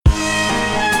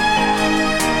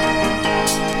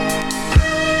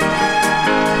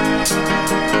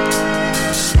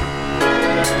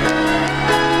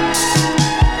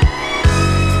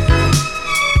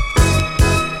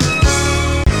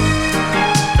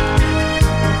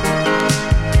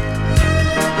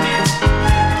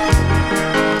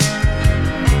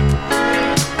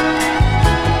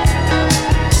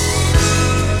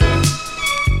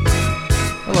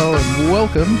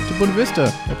welcome to Buena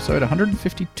Vista, episode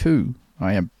 152.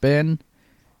 I am Ben,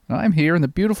 and I am here in the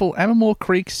beautiful Amamore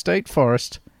Creek State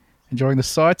Forest, enjoying the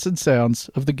sights and sounds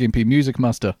of the Gympie Music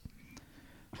Muster.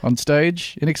 On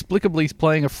stage, inexplicably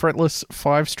playing a fretless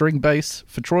 5-string bass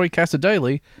for Troy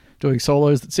Casadele, doing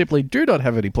solos that simply do not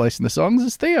have any place in the songs,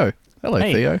 is Theo. Hello,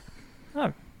 Hey. Theo.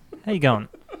 Oh, how you going?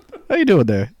 How you doing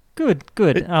there? Good.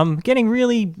 Getting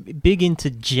really big into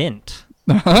gent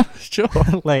Sure.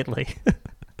 lately.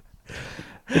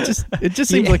 It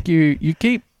just seems like you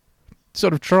keep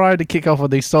sort of trying to kick off on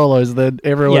these solos, and then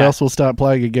everyone Yeah. else will start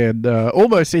playing again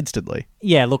almost instantly.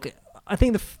 Yeah, look, I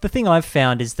think the thing I've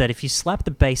found is that if you slap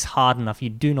the bass hard enough, you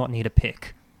do not need a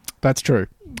pick. That's true.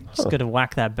 Just got to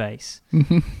whack that bass.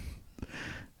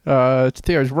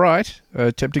 Theo's right.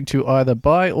 Attempting to either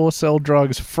buy or sell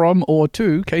drugs from or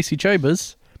to Casey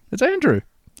Chambers. It's Andrew.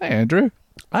 Hey, Andrew.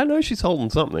 I know she's holding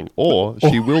something, or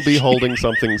she will be holding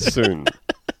something soon.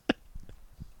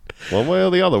 One way or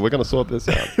the other, we're going to sort this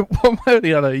out. One way or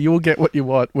the other, you will get what you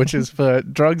want, which is for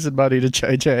drugs and money to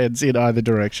change hands in either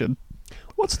direction.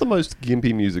 What's the most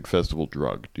Gympie Music Festival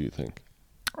drug, do you think?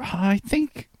 I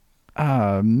think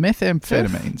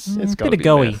methamphetamines. It's got to bit be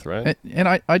of goey. meth, right? And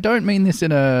I don't mean this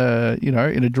in a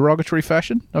derogatory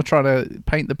fashion. I'm not trying to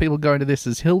paint the people going to this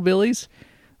as hillbillies.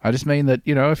 I just mean that,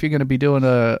 if you're going to be doing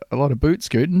a lot of boot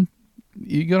scooting,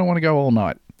 you're going to want to go all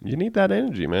night. You need that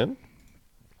energy, man.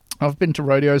 I've been to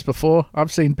rodeos before.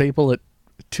 I've seen people at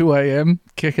 2 a.m.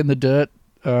 kicking the dirt,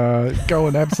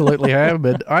 going absolutely ham,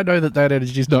 and I know that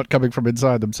energy is not coming from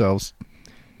inside themselves.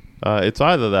 It's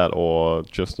either that or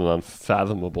just an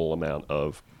unfathomable amount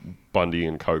of Bundy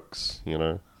and Cokes,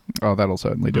 Oh, that'll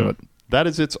certainly do it. That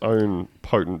is its own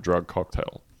potent drug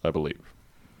cocktail, I believe.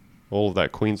 All of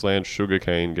that Queensland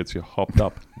sugarcane gets you hopped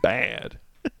up bad.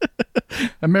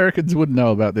 Americans wouldn't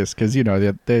know about this because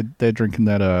they're drinking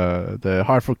that the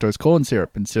high fructose corn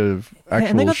syrup instead of actual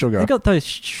and they sugar. got those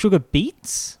sugar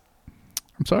beets.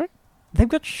 I'm sorry? They've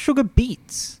got sugar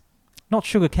beets, not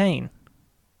sugar cane,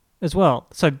 as well.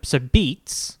 So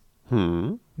beets,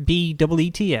 B-E-E-T-S,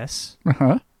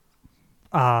 Uh-huh.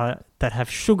 that have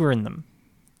sugar in them.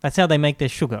 That's how they make their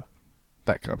sugar.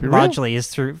 That can't be real. Largely is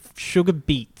through sugar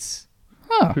beets.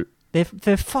 Huh.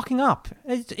 They're fucking up.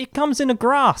 It comes in a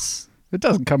grass. It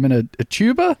doesn't come in a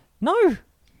tuber? No.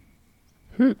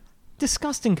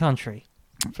 Disgusting country.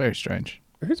 Very strange.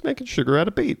 Who's making sugar out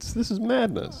of beets? This is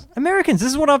madness. Americans,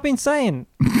 this is what I've been saying.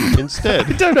 I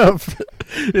Instead, don't know if...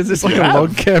 Is this like a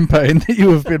long campaign that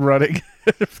you have been running?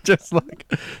 Just like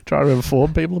trying to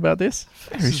inform people about this?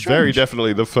 this is very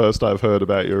definitely the first I've heard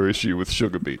about your issue with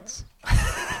sugar beets.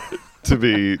 to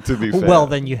be fair. Well,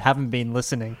 then you haven't been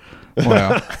listening.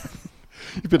 Wow.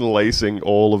 You've been lacing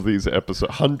all of these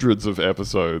hundreds of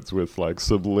episodes with like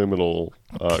subliminal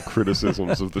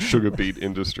criticisms of the sugar beet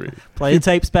industry. Play the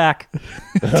tapes back.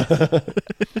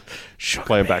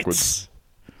 Playing backwards.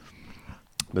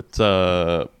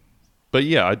 But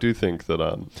yeah, I do think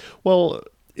that well,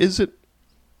 is it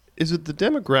the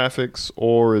demographics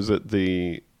or is it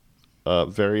the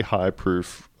very high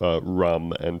proof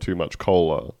rum and too much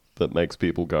cola that makes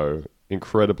people go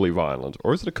incredibly violent,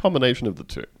 or is it a combination of the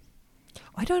two?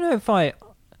 I don't know if I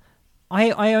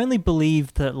only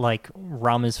believe that like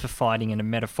rum is for fighting in a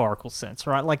metaphorical sense,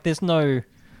 right? Like there's no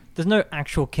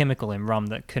actual chemical in rum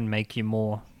that can make you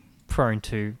more prone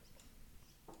to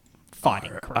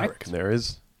fighting, correct? I reckon there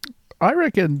is. I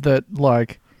reckon that,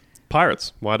 like...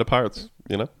 Pirates. Why do pirates,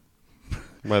 Why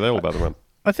are they all about the rum?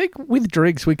 I think with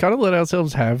drinks, we kind of let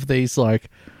ourselves have these, like,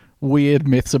 weird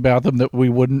myths about them that we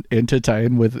wouldn't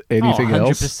entertain with anything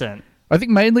else. 100%. I think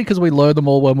mainly because we learned them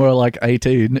all when we were like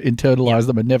 18, internalized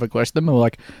them and never questioned them. And we're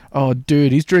like, oh,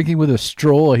 dude, he's drinking with a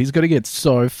straw. He's going to get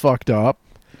so fucked up.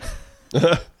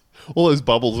 All those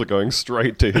bubbles are going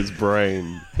straight to his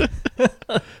brain.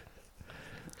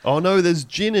 Oh no, there's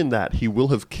gin in that. He will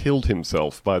have killed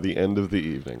himself by the end of the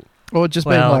evening. Or just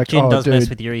being Well, like, gin oh, does mess dude,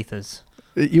 with your ethers.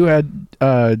 you had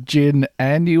gin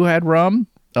and you had rum.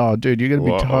 Oh, dude, you're going to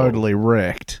be Whoa. totally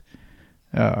wrecked.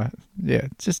 Yeah,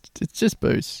 it's just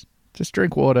booze. Just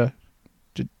drink water.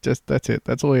 Just that's it.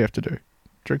 That's all you have to do.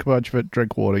 Drink a bunch of it.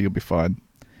 Drink water. You'll be fine.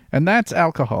 And that's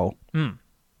alcohol.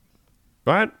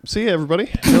 Right? See you, everybody.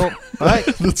 Right.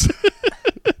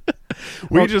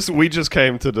 We just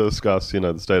came to discuss,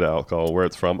 the state of alcohol, where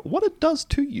it's from, what it does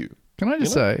to you. Can I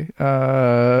just say,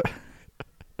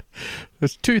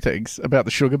 there's two things about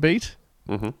the sugar beet.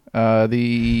 Mm-hmm.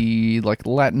 The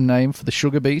Latin name for the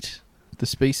sugar beet, the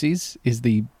species, is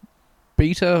the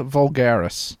Beta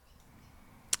vulgaris.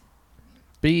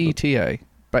 B-E-T-A.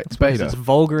 Beta. It's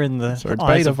vulgar in the Sorry,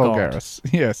 eyes Beta of God. vulgaris.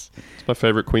 Yes. It's my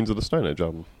favourite Queens of the Stone Age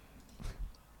album.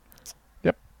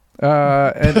 Yep.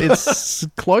 And its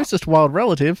closest wild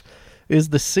relative is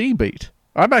the sea beet.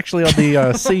 I'm actually on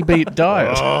the sea beet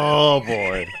diet. Oh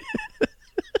boy.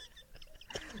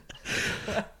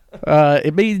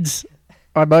 It means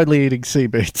I'm only eating sea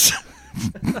beets.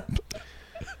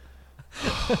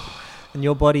 And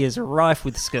your body is rife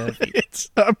with scurvy.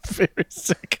 I'm very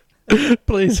sick.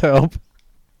 Please help.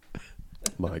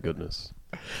 My goodness.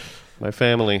 My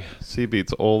family, sea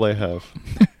beets, all they have.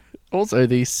 Also,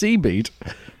 the sea beet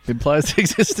implies the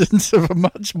existence of a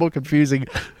much more confusing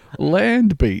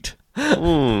land beet.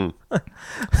 Mm.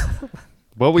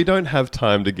 Well, we don't have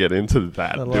time to get into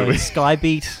that, do Like we? sky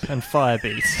beet and fire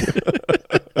beet.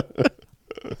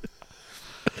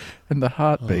 And the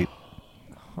heartbeat.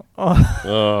 Oh,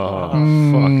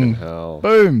 fucking hell.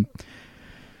 Boom.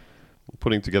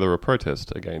 Putting together a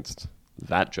protest against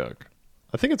that joke.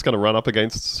 I think it's going to run up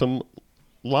against some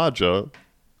larger,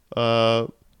 better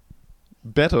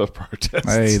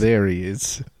protests. Hey, there he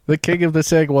is. The king of the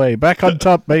Segway. Back on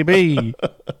top, baby.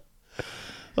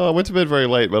 I went to bed very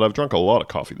late, but I've drunk a lot of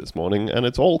coffee this morning, and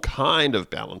it's all kind of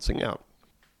balancing out.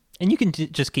 And you can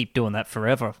just keep doing that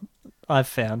forever, I've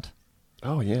found.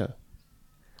 Oh, yeah.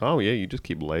 Oh, yeah, you just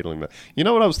keep ladling that. You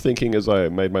know what I was thinking as I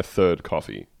made my third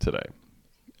coffee today?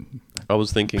 I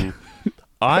was thinking,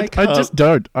 I just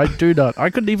don't. I do not.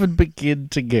 I couldn't even begin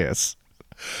to guess.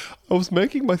 I was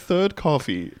making my third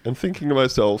coffee and thinking to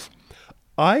myself,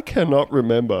 I cannot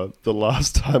remember the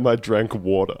last time I drank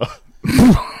water.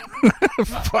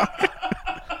 Fuck.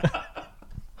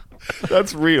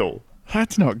 That's real.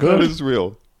 That's not good. That is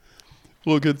real.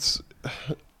 Look, it's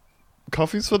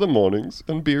coffee's for the mornings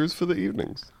and beers for the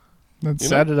evenings. And You know?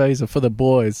 Saturdays are for the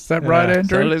boys. Is that right,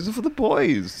 Andrew? Saturdays are for the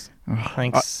boys.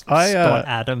 Thanks, I, Scott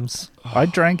Adams. I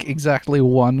drank exactly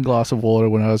one glass of water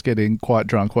when I was getting quite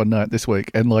drunk one night this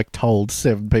week and told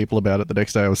 7 people about it the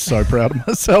next day. I was so proud of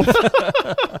myself.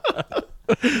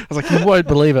 I was like, you won't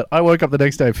believe it. I woke up the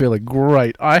next day feeling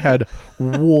great. I had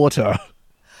water.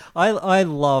 I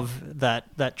love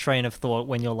that train of thought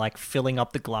when you're filling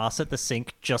up the glass at the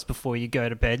sink just before you go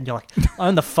to bed and you're like,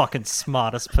 I'm the fucking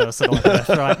smartest person on earth,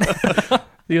 right?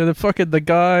 The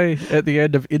guy at the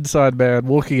end of Inside Man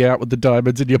walking out with the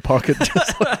diamonds in your pocket,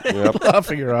 just Yep.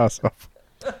 laughing your ass off.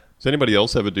 Does anybody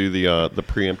else ever do the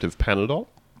preemptive Panadol?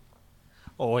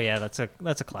 Oh yeah, that's a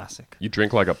classic. You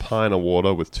drink like a pint of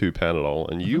water with 2 Panadol,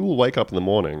 and you will wake up in the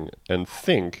morning and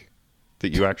think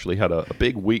that you actually had a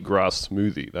big wheatgrass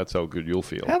smoothie. That's how good you'll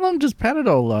feel. How long does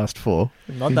Panadol last for?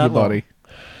 Not in that your long. body?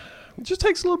 It just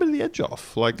takes a little bit of the edge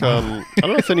off. I don't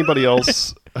know if anybody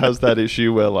else has that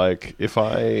issue where if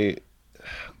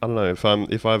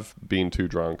I've been too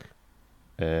drunk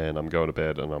and I'm going to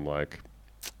bed and I'm like,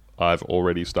 I've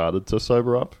already started to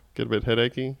sober up, get a bit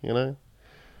headachy, you know?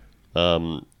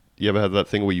 You ever had that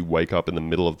thing where you wake up in the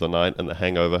middle of the night and the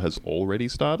hangover has already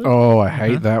started? Oh, I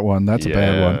hate that one. That's a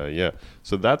bad one. Yeah.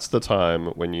 So that's the time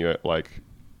when you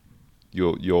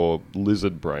your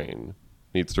lizard brain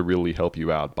needs to really help you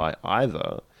out by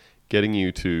either getting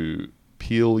you to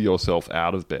peel yourself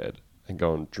out of bed and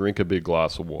go and drink a big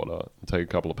glass of water and take a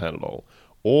couple of Panadol,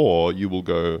 or you will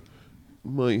go,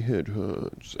 my head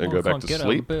hurts, and go back to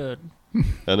sleep, bed.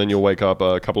 and then you'll wake up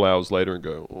a couple hours later and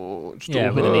go, oh, it still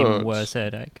Yeah, with an hurts. even worse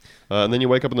headache. And then you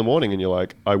wake up in the morning and you're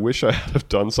like, I wish I had have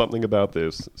done something about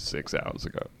this 6 hours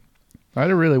ago. I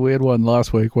had a really weird one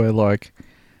last week where,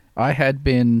 I had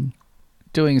been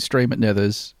doing a stream at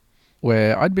Nethers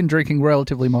where I'd been drinking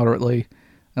relatively moderately.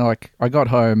 And, I got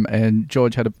home and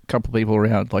George had a couple of people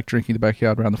around, drinking in the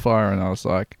backyard around the fire. And I was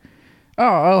like, oh,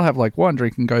 I'll have, one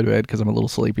drink and go to bed because I'm a little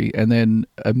sleepy. And then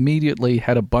immediately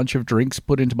had a bunch of drinks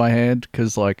put into my hand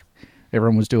because,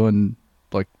 everyone was doing,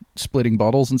 splitting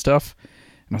bottles and stuff.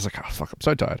 And I was like, oh, fuck, I'm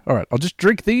so tired. All right, I'll just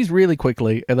drink these really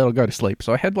quickly and then I'll go to sleep.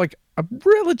 So I had, a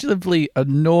relatively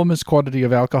enormous quantity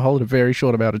of alcohol in a very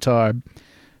short amount of time.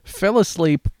 Fell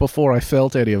asleep before I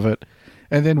felt any of it.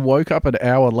 And then woke up an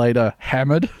hour later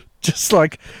hammered. Just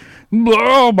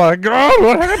oh my God,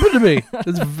 what happened to me?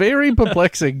 It's very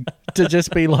perplexing to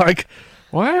just be like,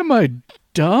 why am I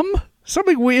dumb?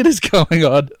 Something weird is going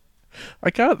on. I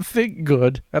can't think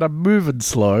good and I'm moving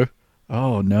slow.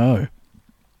 Oh no.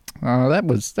 That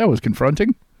was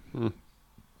confronting. I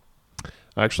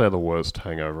actually had the worst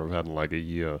hangover I've had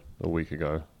in a week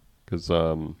ago, because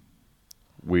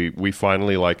we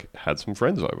finally had some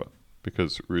friends over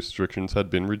because restrictions had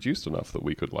been reduced enough that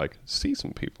we could see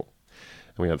some people,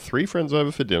 and we had 3 friends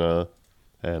over for dinner,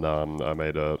 and I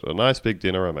made a nice big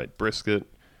dinner. I made brisket,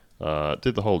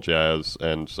 did the whole jazz,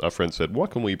 and our friend said,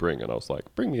 "What can we bring?" And I was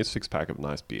like, "Bring me a 6-pack of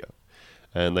nice beer."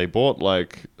 And they bought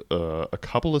a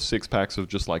couple of 6-packs of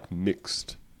just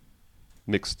mixed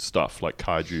stuff, like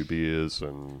kaiju beers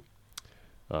and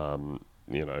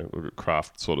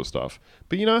craft sort of stuff.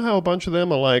 But you know how a bunch of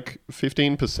them are like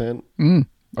 15%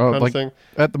 Oh, kind of like thing?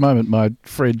 at the moment, my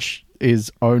fridge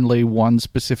is only one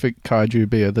specific kaiju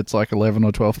beer that's like 11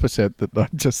 or 12%. That I'm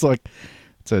just like,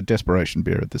 it's a desperation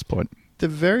beer at this point. They're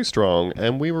very strong,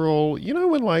 and we were all,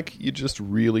 when like you're just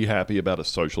really happy about a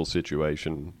social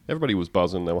situation. Everybody was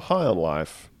buzzing. They were high on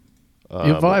life.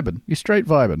 You're vibing. You're straight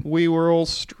vibing. We were all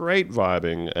straight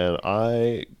vibing, and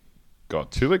I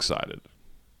got too excited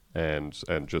and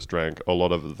just drank a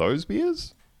lot of those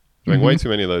beers. Drank way too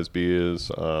many of those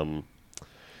beers.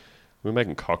 We were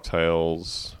making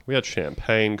cocktails. We had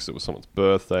champagne because it was someone's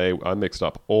birthday. I mixed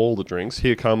up all the drinks.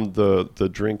 Here come the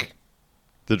drink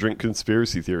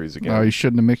conspiracy theories again. No, you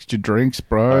shouldn't have mixed your drinks,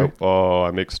 bro. I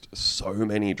mixed so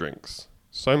many drinks.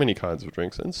 So many kinds of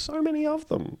drinks, and so many of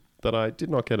them that I did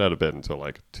not get out of bed until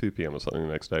like 2 p.m. or something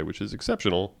the next day, which is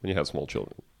exceptional when you have small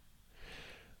children.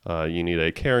 You need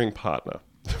a caring partner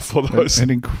for those.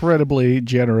 An incredibly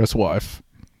generous wife.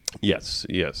 Yes.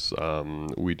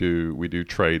 We do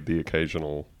trade the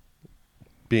occasional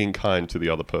being kind to the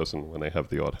other person when they have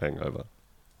the odd hangover.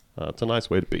 It's a nice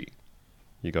way to be.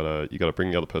 You gotta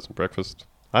bring the other person breakfast.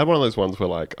 I had one of those ones where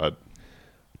like I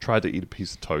tried to eat a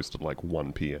piece of toast at like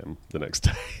 1 p.m. the next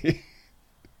day.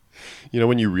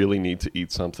 When you really need to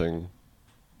eat something,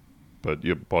 but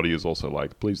your body is also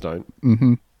like, please don't.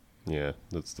 Mm-hmm. Yeah,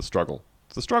 that's the struggle.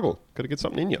 It's the struggle. Got to get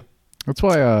something in you. That's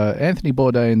why Anthony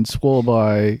Bourdain swore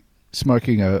by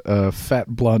smoking a fat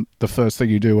blunt the first thing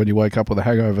you do when you wake up with a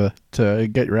hangover to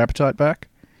get your appetite back.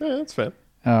 Yeah, that's fair.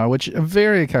 Which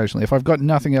very occasionally, if I've got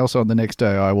nothing else on the next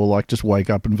day, I will like just wake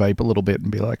up and vape a little bit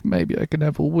and be like, maybe I can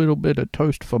have a little bit of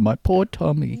toast for my poor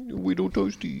tummy. Little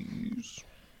toasties.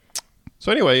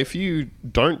 So anyway, if you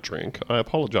don't drink, I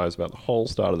apologize about the whole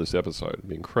start of this episode. It'd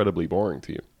be incredibly boring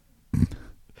to you.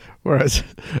 Whereas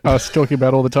us talking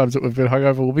about all the times that we've been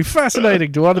hungover will be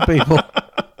fascinating to other people.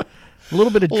 A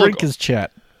little bit of drinkers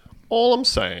chat. All I'm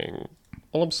saying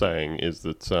is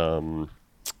that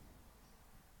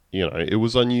it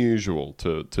was unusual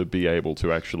to be able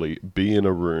to actually be in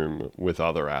a room with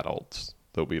other adults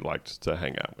that we liked to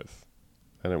hang out with,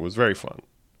 and it was very fun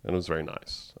and it was very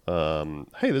nice.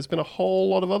 Hey, there's been a whole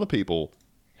lot of other people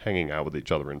hanging out with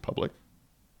each other in public.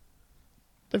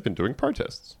 They've been doing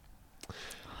protests.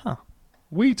 Huh.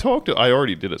 We talked. I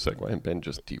already did a segue, and Ben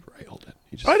just derailed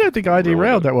it. I don't think I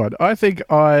derailed that one. I think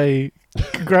I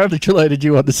congratulated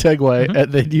you on the segue,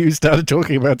 and then you started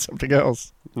talking about something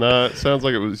else. No, it sounds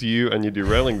like it was you, and you're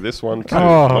derailing this one too.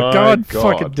 Oh, My God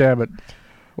fucking damn it.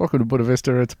 Welcome to Buena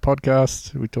Vista. It's a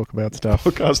podcast. We talk about stuff.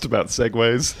 Podcast about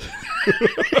segues.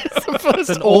 It's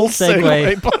an all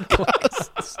segue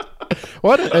podcast.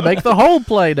 Why don't they make the whole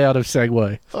plane out of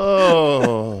segue?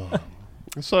 Oh.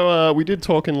 So we did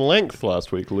talk in length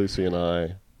last week, Lucy and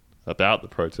I, about the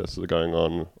protests that are going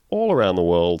on all around the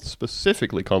world,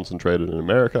 specifically concentrated in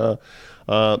America.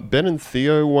 Ben and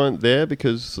Theo weren't there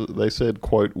because they said,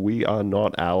 quote, "We are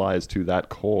not allies to that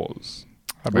cause."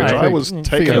 I mean, Which I was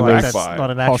taken aback that's by.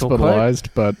 not an actual hospitalized,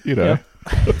 but, Yeah.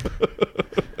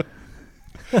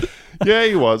 Yeah,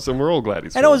 he was, and we're all glad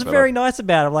he's And I was feeling very nice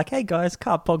about it. I'm like, hey guys,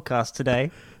 can't podcast today.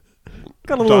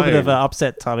 Got a little bit of an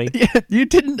upset tummy. yeah, you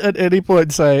didn't at any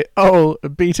point say, oh,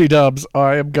 BT Dubs,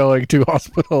 I am going to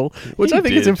hospital, which He I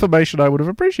think is did. information I would have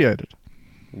appreciated.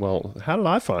 Well, how did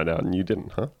I find out and you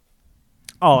didn't, huh?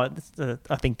 Oh,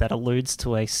 I think that alludes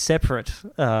to a separate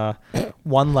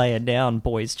one layer down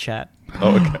boys chat.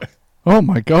 Oh, okay. Oh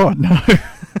my God, no.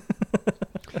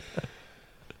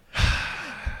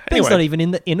 Ben's not even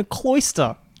in a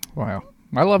cloister. Wow.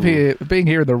 I love being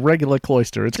here in the regular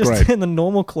cloister. It's Just great. in the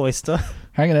normal cloister.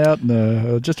 Hanging out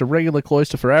in just a regular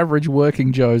cloister for average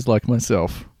working Joes like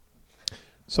myself.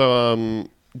 So,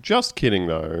 just kidding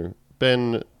though.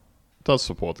 Ben does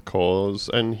support the cause,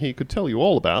 and he could tell you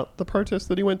all about the protest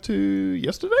that he went to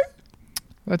yesterday.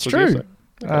 That's Was it true. yesterday?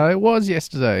 Okay. It was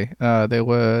yesterday. There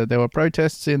were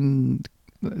protests in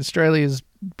Australia's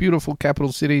beautiful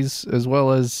capital cities as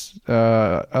well as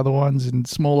other ones in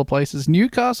smaller places.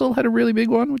 Newcastle had a really big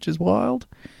one, which is wild.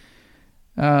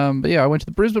 But yeah, I went to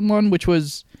the Brisbane one, which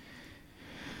was...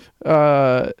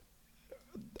 I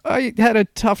had a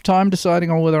tough time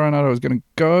deciding on whether or not I was going to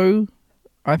go,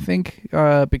 I think,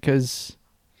 because,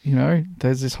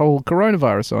 there's this whole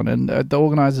coronavirus on, and the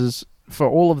organisers for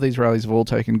all of these rallies have all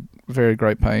taken very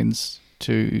great pains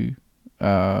to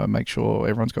make sure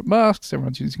everyone's got masks,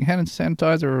 everyone's using hand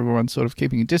sanitizer, everyone's sort of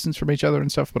keeping a distance from each other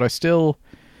and stuff, but I still,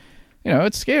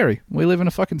 it's scary. We live in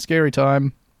a fucking scary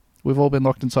time. We've all been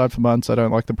locked inside for months. I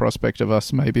don't like the prospect of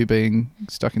us maybe being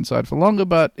stuck inside for longer,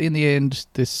 but in the end,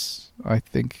 this, I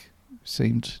think,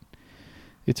 seemed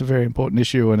it's a very important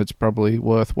issue and it's probably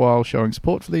worthwhile showing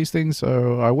support for these things.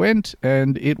 So I went,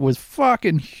 and it was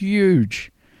fucking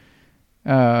huge.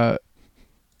 The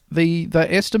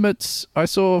estimates I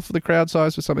saw for the crowd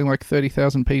size was something like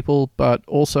 30,000 people, but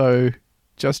also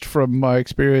just from my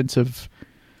experience of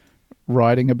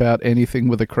writing about anything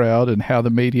with a crowd and how the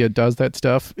media does that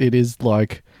stuff, it is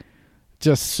like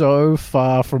just so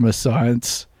far from a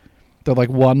science that like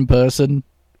one person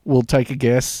will take a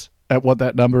guess at what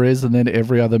that number is, and then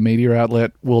every other media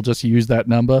outlet will just use that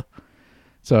number.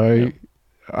 So Yeah.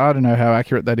 I don't know how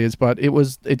accurate that is, but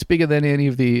it's bigger than any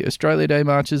of the Australia Day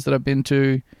marches that I've been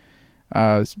to.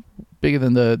 It's bigger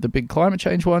than the big climate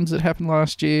change ones that happened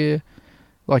last year.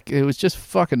 Like, it was just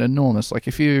fucking enormous. Like,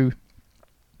 there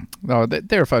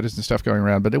are photos and stuff going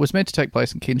around, but it was meant to take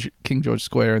place in King George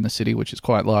Square in the city, which is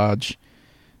quite large.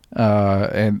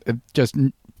 And it just,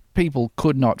 people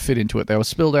could not fit into it. They were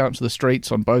spilled out into the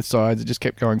streets on both sides. It just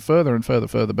kept going further and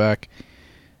further back.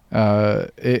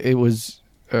 It was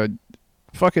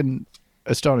fucking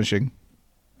astonishing.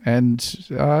 And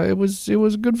it was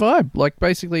a good vibe. Like,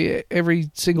 basically every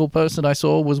single person I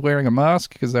saw was wearing a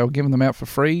mask because they were giving them out for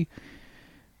free.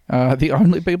 The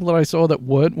only people that I saw that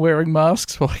weren't wearing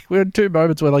masks, like, we had two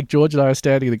moments where like George and I are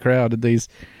standing in the crowd, and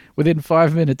within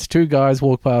 5 minutes, two guys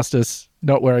walk past us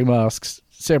not wearing masks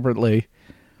separately.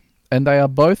 And they are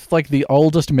both like the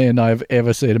oldest men I've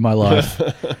ever seen in my life.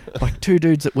 Like, two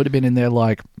dudes that would have been in their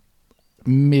like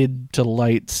mid to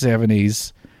late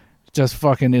 70s, just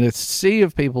fucking in a sea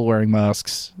of people wearing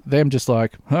masks. Them just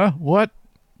like, huh, what?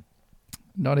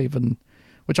 Not even.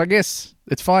 Which I guess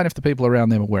it's fine if the people around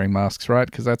them are wearing masks, right?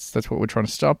 Because that's what we're trying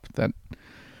to stop, that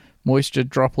moisture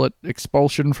droplet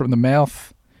expulsion from the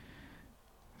mouth.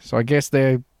 So I guess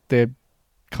they're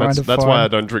kind of That's fine. why I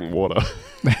don't drink water.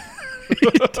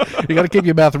 You got to keep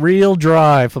your mouth real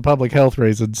dry for public health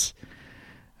reasons.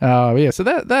 Yeah, so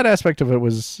that aspect of it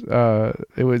was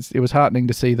it was heartening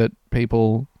to see that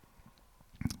people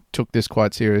took this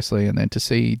quite seriously, and then to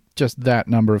see just that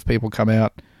number of people come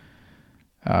out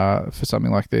for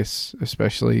something like this,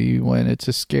 especially when it's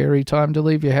a scary time to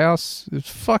leave your house. It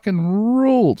fucking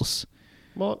rules.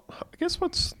 Well, I guess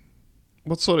what's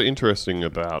sort of interesting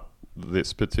about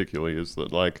this particularly is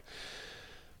that, like,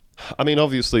 I mean,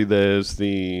 obviously there's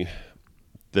the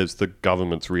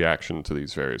government's reaction to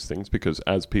these various things, because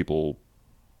as people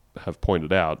have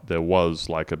pointed out, there was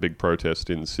like a big protest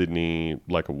in Sydney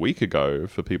like a week ago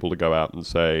for people to go out and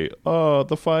say, oh,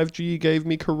 the 5G gave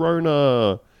me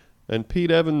corona and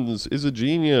Pete Evans is a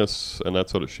genius and that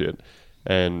sort of shit.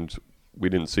 And we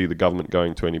didn't see the government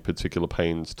going to any particular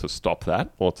pains to stop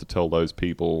that, or to tell those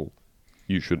people,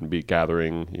 you shouldn't be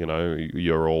gathering, you know,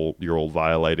 you're all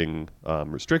violating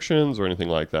restrictions or anything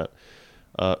like that.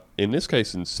 In this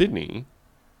case, in Sydney,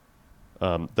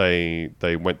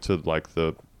 they went to like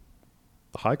the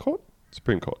High Court,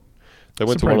 Supreme Court. They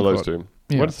went Supreme to one of those Court. two.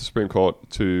 Yeah. Went to the Supreme Court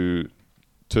to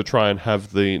try and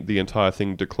have the entire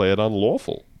thing declared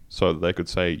unlawful, so that they could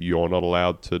say you're not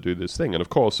allowed to do this thing. And of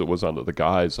course, it was under the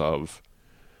guise of,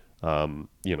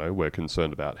 you know, we're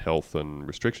concerned about health and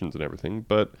restrictions and everything,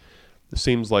 but it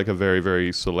seems like a very,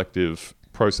 very selective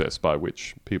process by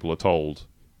which people are told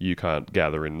you can't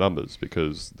gather in numbers,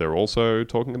 because they're also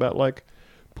talking about like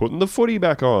putting the footy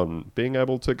back on, being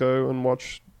able to go and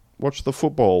watch the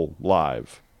football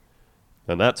live,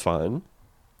 and that's fine.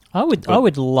 I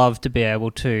would love to be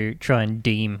able to try and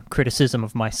deem criticism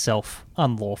of myself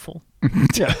unlawful.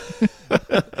 Yeah.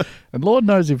 And Lord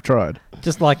knows you've tried.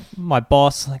 Just like my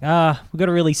boss, like, we've got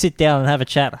to really sit down and have a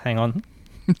chat. Hang on.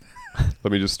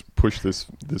 Let me just push this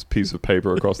piece of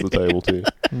paper across the table to you.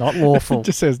 Not lawful. It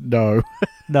just says no.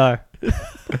 No.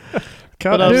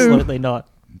 Can't do. Absolutely not.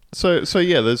 So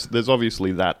yeah, there's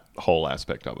obviously that whole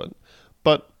aspect of it.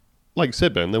 But like you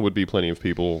said, Ben, there would be plenty of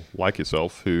people like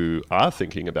yourself who are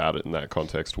thinking about it in that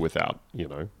context without, you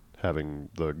know, having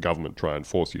the government try and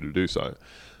force you to do so.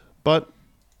 But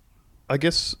I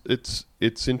guess it's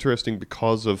interesting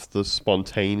because of the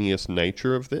spontaneous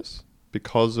nature of this,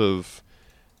 because of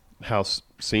how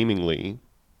seemingly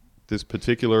this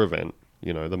particular event,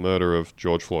 you know, the murder of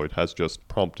George Floyd, has just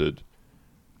prompted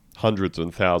hundreds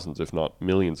and thousands, if not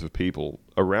millions of people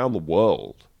around the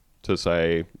world to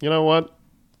say, you know what,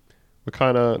 we're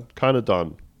kind of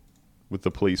done with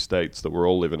the police states that we're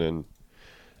all living in.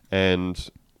 And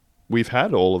we've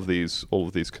had all of these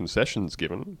concessions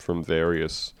given from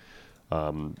various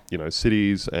you know,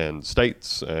 cities and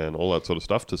states and all that sort of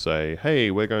stuff to say,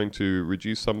 hey, we're going to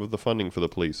reduce some of the funding for the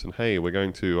police, and hey, we're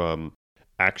going to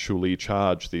actually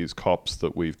charge these cops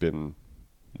that we've been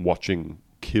watching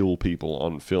kill people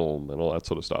on film and all that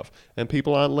sort of stuff. And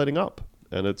people aren't letting up.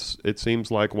 And it seems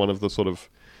like one of the sort of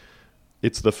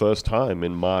it's the first time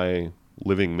in my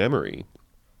living memory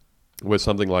where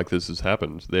something like this has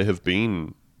happened. There have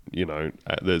been,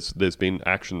 there's been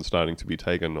action starting to be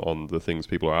taken on the things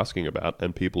people are asking about,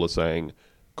 and people are saying,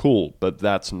 cool, but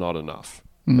that's not enough.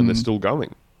 And they're still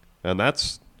going. And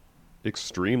that's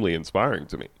extremely inspiring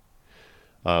to me.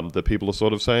 That people are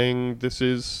sort of saying this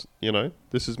is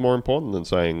more important than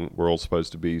saying we're all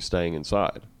supposed to be staying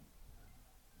inside.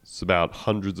 It's about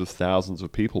hundreds of thousands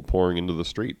of people pouring into the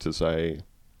street to say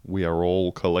we are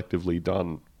all collectively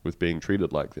done with being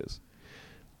treated like this.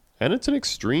 And it's an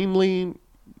extremely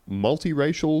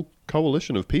multiracial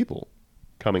coalition of people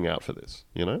coming out for this,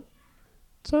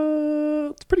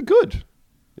 It's pretty good,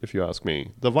 if you ask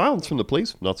me. The violence from the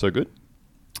police, not so good.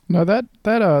 No, that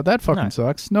fucking No.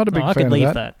 sucks. Not a big I fan could leave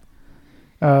of that.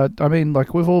 that. I mean,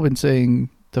 like, we've all been seeing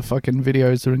the fucking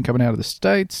videos that have been coming out of the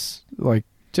States. Like,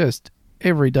 just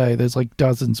every day there's, like,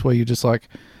 dozens where you're just like,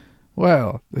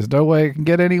 well, there's no way it can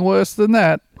get any worse than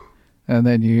that. And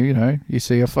then, you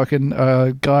see a fucking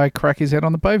guy crack his head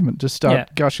on the pavement, just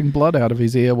start gushing blood out of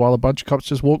his ear while a bunch of cops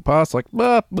just walk past like,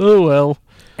 oh, well.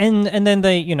 And then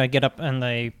they, get up and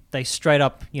they straight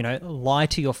up, lie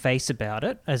to your face about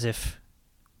it as if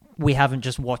we haven't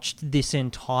just watched this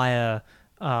entire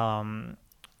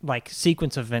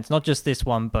sequence of events, not just this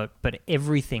one, but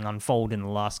everything unfold in the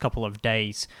last couple of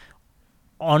days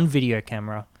on video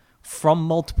camera from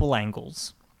multiple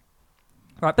angles.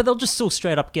 Right, but they'll just still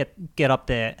straight up get up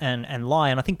there and lie,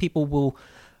 and I think people will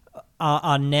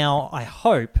are now, I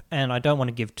hope, and I don't want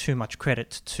to give too much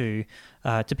credit to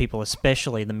people,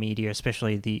 especially the media,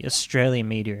 especially the Australian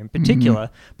media in particular,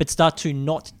 but start to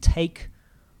not take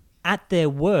at their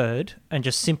word and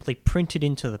just simply print it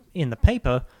in the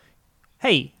paper.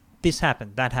 Hey, this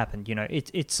happened, that happened.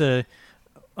 It's a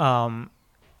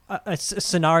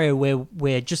scenario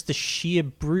where just the sheer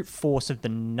brute force of the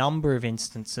number of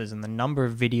instances and the number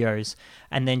of videos,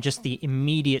 and then just the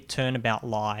immediate turnabout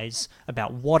lies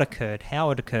about what occurred,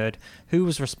 how it occurred, who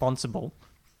was responsible.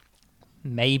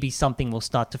 Maybe something will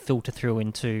start to filter through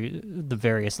into the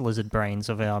various lizard brains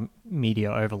of our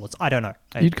media overlords. I don't know.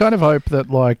 You'd kind of hope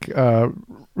that, like,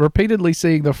 repeatedly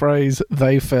seeing the phrase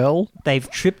 "they fell." They've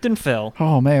tripped and fell.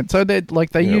 Oh man! So they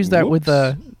use that with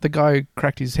whoops. the guy who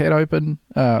cracked his head open.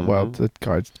 Well, the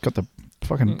guy's got the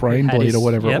fucking brain Had bleed his- or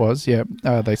whatever yep. it was. Yeah.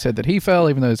 They said that he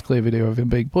fell, even though there's clear video of him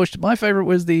being pushed. My favorite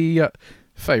was the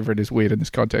favorite is weird in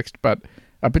this context, but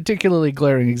a particularly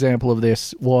glaring example of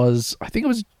this was, I think it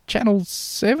was Channel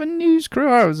 7 news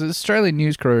crew. Oh, it was an Australian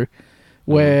news crew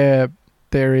where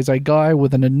there is a guy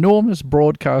with an enormous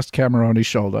broadcast camera on his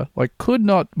shoulder. Like, could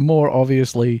not more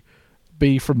obviously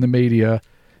be from the media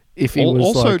if he was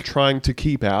also like... trying to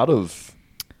keep out of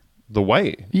the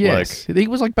way. Yes, he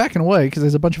was like backing away because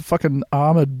there's a bunch of fucking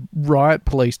armored riot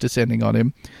police descending on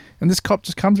him. And this cop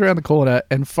just comes around the corner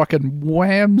and fucking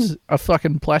whams a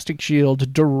fucking plastic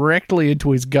shield directly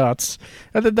into his guts.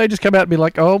 And then they just come out and be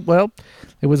like, oh, well,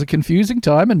 it was a confusing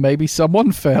time and maybe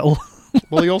someone fell.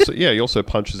 Well, he also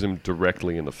punches him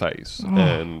directly in the face.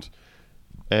 And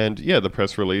the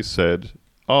press release said,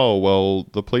 oh, well,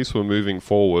 the police were moving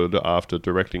forward after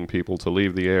directing people to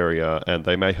leave the area and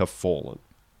they may have fallen.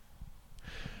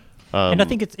 And I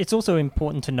think it's also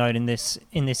important to note in this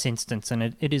instance,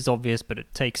 and it is obvious, but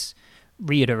it takes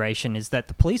reiteration, is that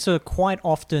the police are quite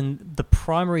often the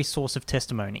primary source of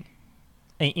testimony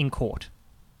in court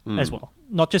as well.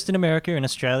 Not just in America, in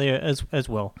Australia as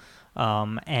well.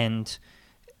 And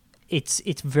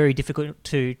it's very difficult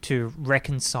to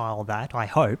reconcile that, I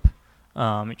hope.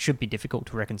 It should be difficult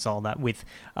to reconcile that with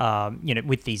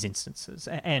with these instances.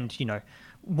 And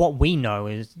what we know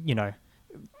is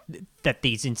that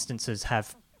these instances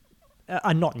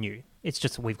are not new. It's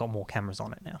just that we've got more cameras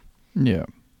on it now. Yeah.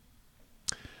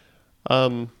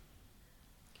 I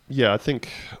think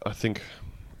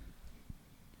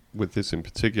with this in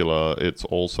particular, it's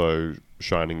also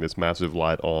shining this massive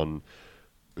light on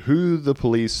who the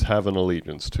police have an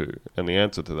allegiance to, and the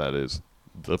answer to that is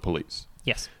the police.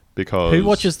 Yes. Because Who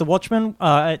watches The Watchmen?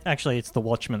 Actually, it's The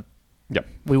Watchmen. Yep.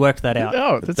 We worked that out.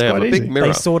 Oh, that's They have quite a easy. big mirror.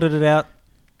 They sorted it out.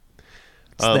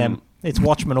 It's Um, them. It's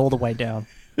Watchmen all the way down.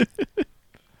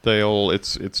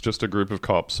 It's just a group of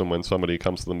cops, and when somebody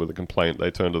comes to them with a complaint, they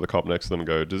turn to the cop next to them and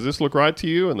go, "Does this look right to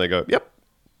you?" And they go, "Yep."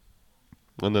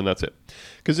 And then that's it.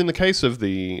 Because in the case of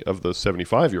the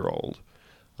 75-year-old,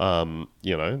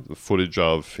 the footage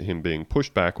of him being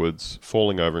pushed backwards,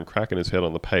 falling over and cracking his head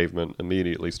on the pavement,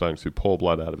 immediately starting to pour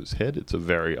blood out of his head. It's a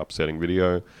very upsetting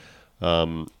video.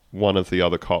 One of the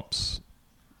other cops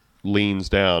leans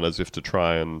down as if to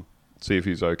try and see if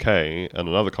he's okay, and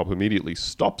another cop immediately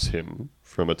stops him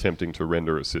from attempting to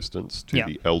render assistance to Yeah.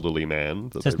 the elderly man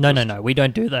that Says, they've no, just we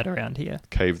don't do that around here.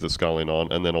 caved the skull in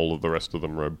on, and then all of the rest of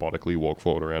them robotically walk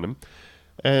forward around him.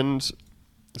 And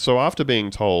so after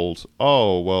being told,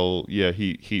 oh, well, yeah,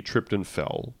 he tripped and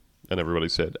fell, and everybody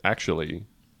said, actually,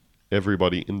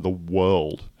 everybody in the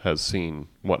world has seen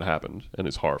what happened and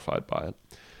is horrified by it.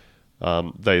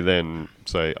 They then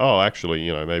say, oh, actually,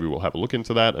 maybe we'll have a look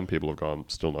into that, and people have gone,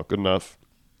 still not good enough.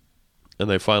 And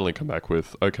they finally come back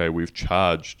with, okay, we've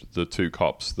charged the 2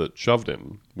 cops that shoved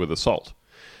him with assault.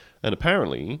 And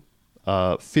apparently,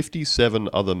 57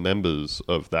 other members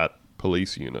of that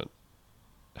police unit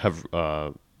have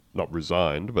not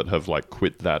resigned, but have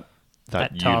quit that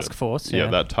That unit. task force, yeah.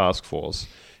 that task force,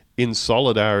 in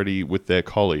solidarity with their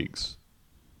colleagues,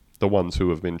 the ones who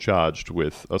have been charged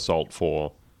with assault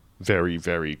for very,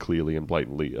 very clearly and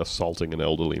blatantly assaulting an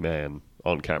elderly man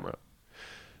on camera.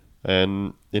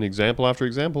 And in example after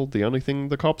example, the only thing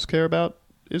the cops care about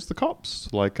is the cops.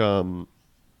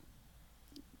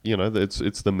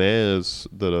 It's the mayors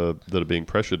that are being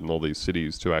pressured in all these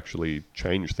cities to actually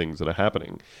change things that are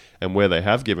happening. And where they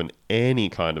have given any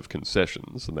kind of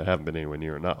concessions, and they haven't been anywhere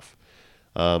near enough,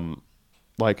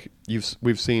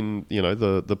 we've seen,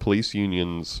 the police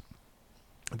unions,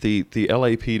 the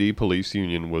LAPD police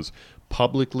union was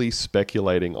publicly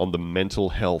speculating on the mental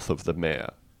health of the mayor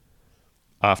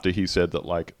after he said that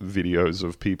videos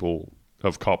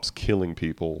of cops killing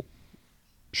people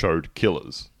showed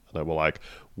killers. And they were like,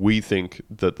 we think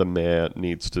that the mayor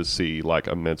needs to see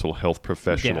a mental health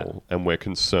professional, and we're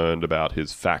concerned about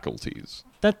his faculties.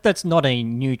 That's not a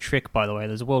new trick, by the way.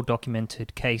 There's a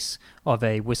well-documented case of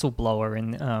a whistleblower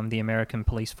in the American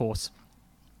police force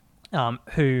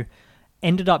who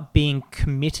ended up being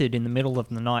committed in the middle of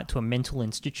the night to a mental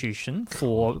institution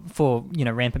for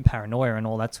rampant paranoia and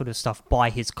all that sort of stuff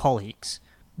by his colleagues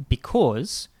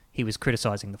because he was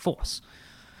criticizing the force.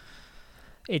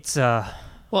 It's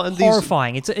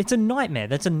horrifying. It's a nightmare.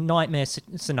 That's a nightmare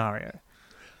scenario.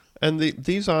 And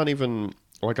these aren't even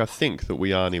I think that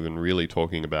we aren't even really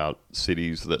talking about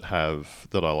cities that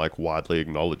are widely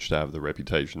acknowledged to have the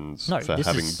reputations for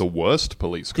having the worst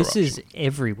police corruption. This is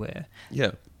everywhere.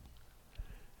 Yeah.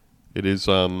 It is.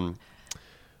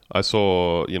 I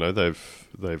saw.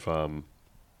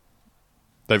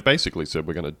 They've basically said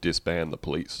we're going to disband the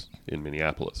police in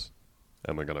Minneapolis,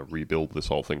 and we're going to rebuild this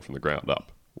whole thing from the ground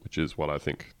up, which is what I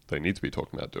think they need to be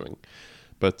talking about doing.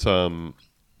 But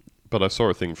I saw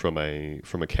a thing from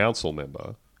a council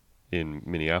member in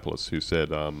Minneapolis who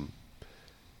said,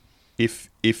 if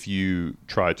you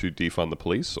try to defund the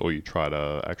police or you try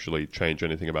to actually change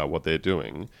anything about what they're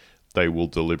doing, they will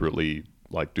deliberately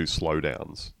do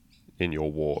slowdowns in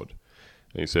your ward.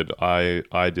 And he said,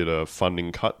 I did a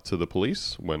funding cut to the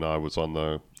police when I was on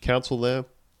the council there,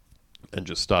 and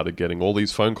just started getting all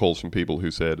these phone calls from people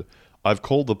who said, I've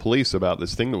called the police about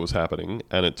this thing that was happening,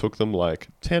 and it took them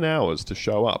 10 hours to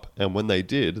show up. And when they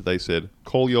did, they said,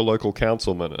 call your local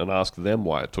councilman and ask them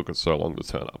why it took us so long to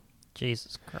turn up.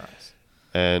 Jesus Christ.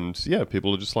 And yeah,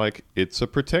 people are just it's a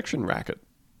protection racket.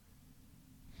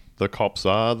 The cops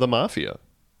are the mafia.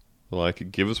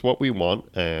 Give us what we want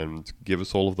and give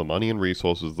us all of the money and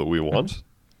resources that we want,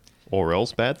 or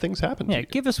else bad things happen to you.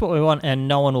 Give us what we want and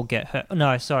no one will get hurt.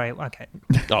 No, sorry. Okay.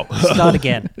 Oh. Start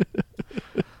again.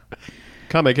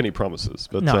 Can't make any promises,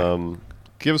 but No.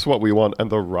 Give us what we want and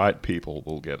the right people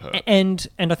will get hurt. And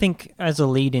I think as a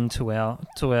lead into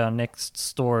our next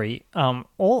story,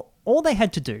 all they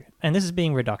had to do, and this is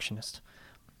being reductionist,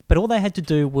 but all they had to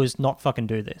do was not fucking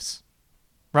do this.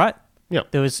 Right? Yeah.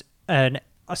 There was an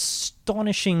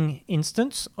astonishing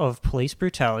instance of police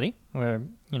brutality where,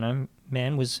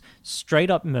 man was straight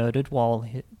up murdered while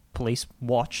police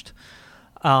watched.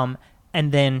 And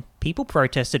then people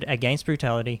protested against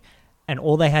brutality, and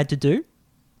all they had to do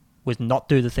was not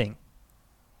do the thing.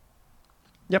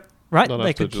 Yep. Right? Not They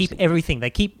have to could keep just- everything.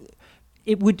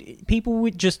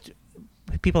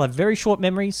 People have very short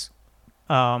memories,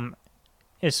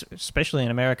 especially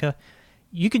in America.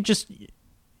 You could just,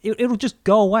 it'll just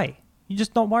go away. You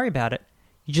just don't worry about it.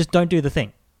 You just don't do the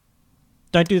thing.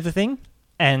 Don't do the thing,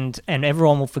 and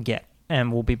everyone will forget,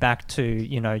 and we'll be back to,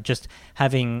 just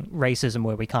having racism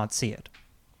where we can't see it.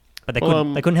 But they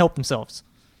couldn't help themselves.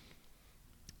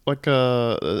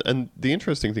 And the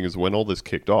interesting thing is when all this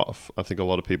kicked off, I think a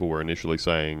lot of people were initially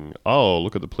saying, oh,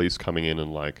 look at the police coming in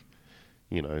and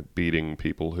beating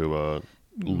people who are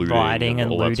looting, Rioting and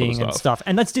all that looting sort of and stuff.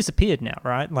 And that's disappeared now,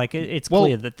 right? It's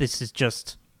clear that this is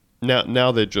just...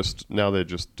 Now they're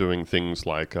just doing things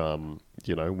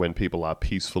when people are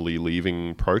peacefully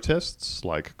leaving protests,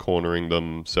 cornering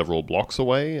them several blocks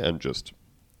away and just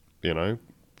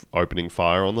opening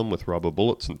fire on them with rubber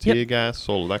bullets and tear Yep. gas,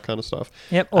 all of that kind of stuff.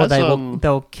 Yep. Or As,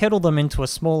 they'll kettle them into a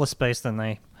smaller space than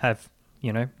they have,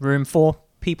 room for.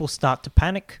 People start to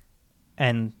panic,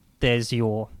 and there's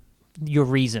your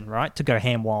reason, right, to go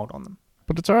ham wild on them.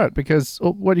 But it's all right, because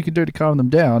what you can do to calm them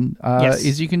down Yes.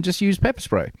 is you can just use pepper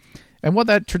spray. And what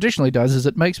that traditionally does is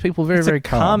it makes people very, It's very a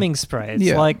calm. calming spray. It's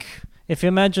Yeah. like, if you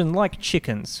imagine like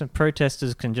chickens,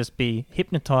 protesters can just be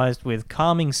hypnotized with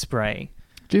calming spray.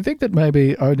 Do you think that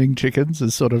maybe owning chickens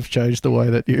has sort of changed the way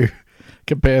that you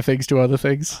compare things to other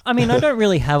things? I mean, I don't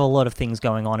really have a lot of things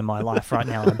going on in my life right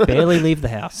now. I barely leave the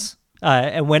house.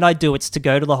 And when I do, it's to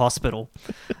go to the hospital.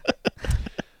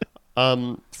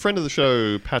 Friend of the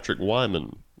show, Patrick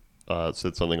Wyman,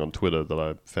 said something on Twitter that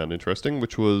I found interesting,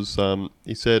 which was,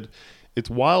 he said, "It's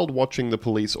wild watching the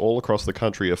police all across the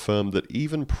country affirm that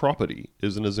even property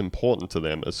isn't as important to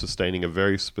them as sustaining a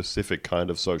very specific kind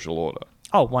of social order."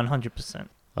 Oh, 100%.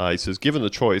 He says, "Given the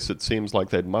choice, it seems like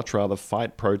they'd much rather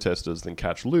fight protesters than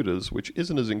catch looters, which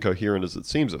isn't as incoherent as it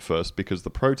seems at first, because the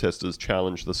protesters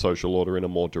challenge the social order in a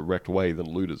more direct way than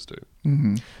looters do."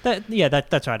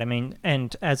 That's right. I mean,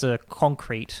 and as a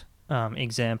concrete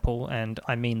example, and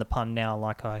I mean the pun now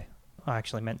like I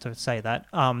actually meant to say that,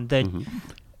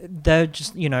 they're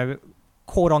just,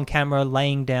 caught on camera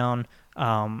laying down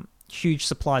huge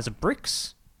supplies of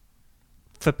bricks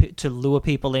to lure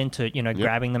people into,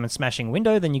 grabbing them and smashing a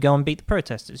window. Then you go and beat the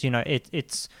protesters. He's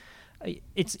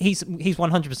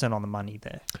 100% on the money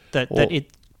there. That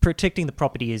protecting the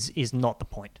property is not the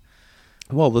point.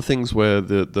 Well, the things where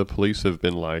the police have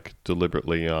been like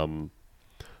deliberately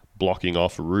blocking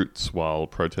off routes while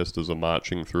protesters are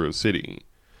marching through a city,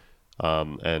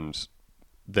 and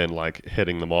then like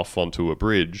heading them off onto a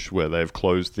bridge where they've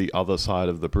closed the other side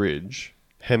of the bridge,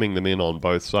 hemming them in on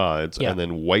both sides, Yeah. and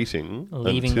then waiting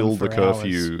Leaving until them the for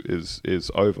curfew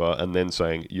is over, and then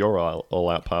saying, "You're all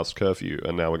out past curfew,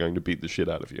 and now we're going to beat the shit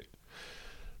out of you."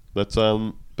 That's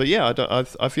but yeah,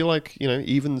 I feel like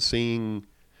even seeing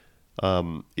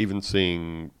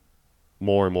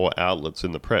more and more outlets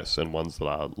in the press, and ones that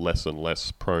are less and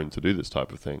less prone to do this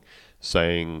type of thing,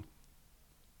 saying,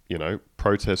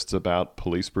 protests about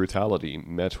police brutality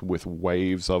met with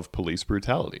waves of police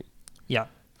brutality. Yeah.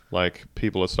 Like,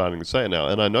 people are starting to say it now.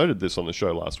 And I noted this on the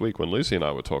show last week when Lucy and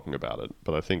I were talking about it,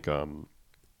 but I think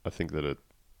that it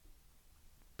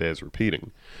bears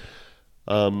repeating.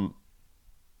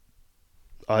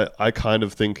 I kind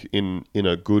of think in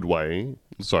a good way,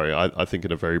 I think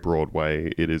in a very broad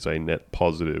way, it is a net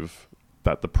positive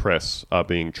that the press are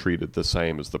being treated the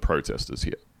same as the protesters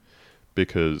here.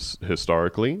 Because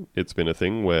historically, it's been a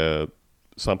thing where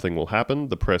something will happen,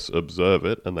 the press observe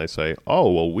it, and they say, "Oh,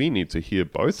 well, we need to hear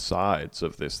both sides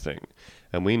of this thing,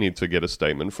 and we need to get a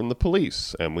statement from the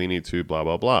police, and we need to blah,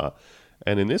 blah, blah."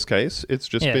 And in this case, it's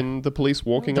just been the police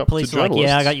walking up to Police are journalists, like,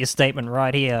 "Yeah, I got your statement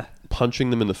right here." punching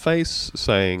them in the face,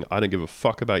 saying, "I don't give a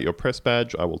fuck about your press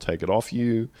badge, I will take it off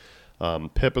you."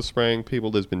 Pepper spraying people.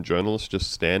 There's been journalists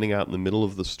just standing out in the middle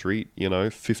of the street,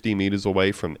 50 meters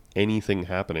away from anything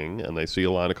happening, and they see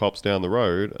a line of cops down the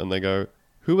road, and they go,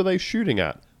 "Who are they shooting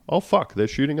at? Oh, fuck, they're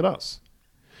shooting at us."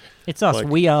 It's us. Like-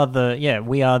 We are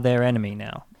their enemy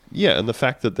now. Yeah, and the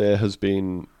fact that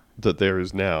there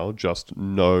is now just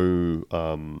no,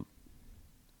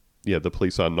 the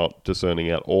police are not discerning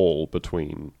at all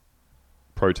between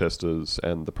protesters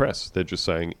and the press. They're just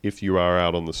saying, if you are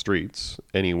out on the streets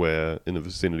anywhere in the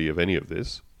vicinity of any of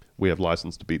this, we have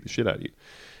license to beat the shit out of you.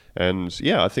 And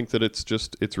yeah, I think that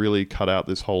it's really cut out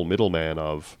this whole middleman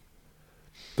of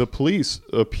the police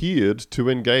appeared to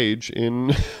engage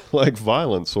in like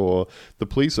violence, or the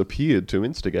police appeared to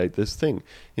instigate this thing.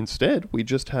 Instead, we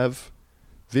just have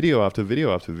video after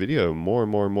video after video, more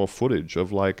and more and more footage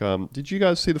of like, did you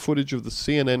guys see the footage of the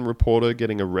CNN reporter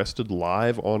getting arrested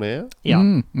live on air? Yeah.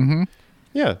 Mm-hmm.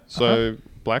 Yeah, so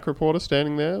black reporter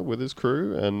standing there with his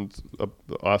crew and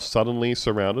are suddenly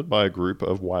surrounded by a group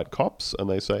of white cops, and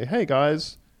they say, "Hey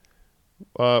guys,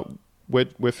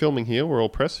 we're filming here, we're all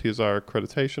press, here's our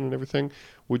accreditation and everything.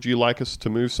 Would you like us to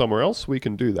move somewhere else? We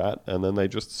can do that." And then they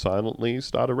just silently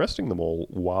start arresting them all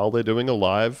while they're doing a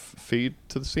live feed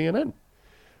to the CNN.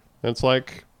 And it's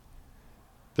like,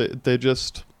 they're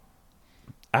just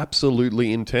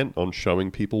absolutely intent on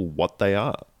showing people what they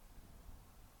are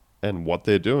and what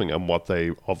they're doing and what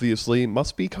they obviously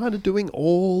must be kind of doing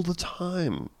all the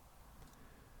time.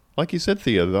 Like you said,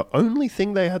 Thea, the only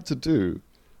thing they had to do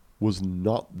was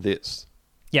not this.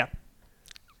 Yeah.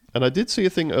 And I did see a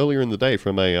thing earlier in the day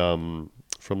from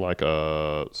like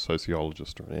a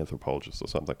sociologist or an anthropologist or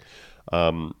something,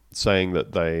 saying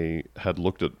that they had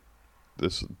looked at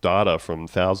this data from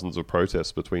thousands of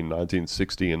protests between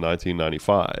 1960 and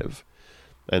 1995,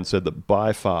 and said that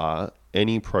by far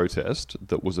any protest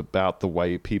that was about the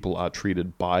way people are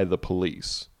treated by the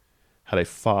police had a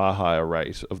far higher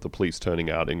rate of the police turning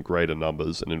out in greater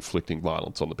numbers and inflicting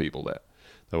violence on the people there.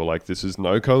 They were like, this is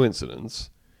no coincidence.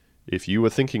 If you were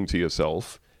thinking to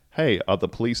yourself, hey, are the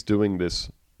police doing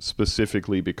this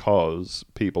specifically because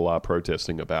people are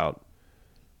protesting about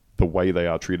the way they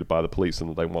are treated by the police and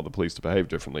that they want the police to behave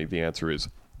differently, the answer is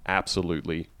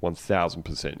absolutely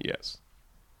 1000% yes.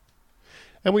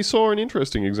 And we saw an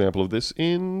interesting example of this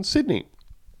in Sydney.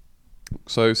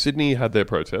 So Sydney had their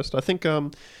protest. I think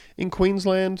in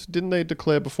Queensland, didn't they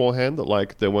declare beforehand that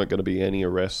like there weren't going to be any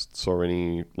arrests or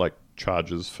any like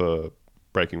charges for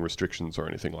breaking restrictions or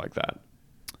anything like that?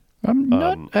 I'm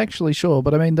not actually sure,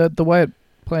 but I mean, the way it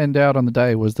planned out on the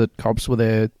day was that cops were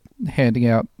there handing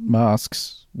out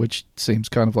masks, which seems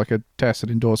kind of like a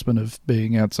tacit endorsement of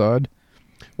being outside.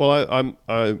 Well,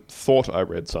 I thought I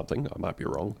read something. I might be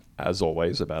wrong, as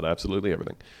always, about absolutely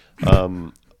everything.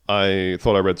 I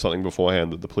thought I read something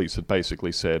beforehand that the police had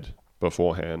basically said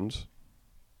beforehand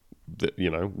that, you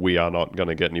know, we are not going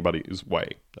to get anybody's way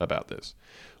about this.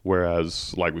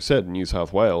 Whereas, like we said, New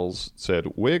South Wales said,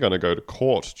 we're going to go to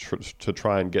court to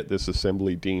try and get this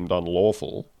assembly deemed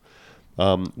unlawful,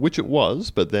 which it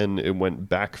was, but then it went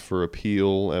back for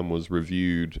appeal and was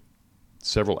reviewed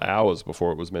several hours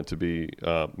before it was meant to be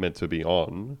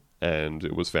on, and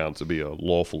it was found to be a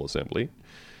lawful assembly.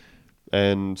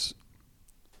 And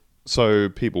so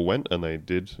people went and they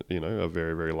did, you know, a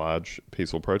very, very large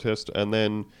peaceful protest, and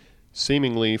then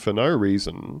seemingly for no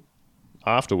reason,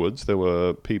 afterwards, there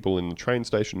were people in the train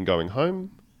station going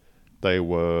home. They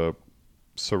were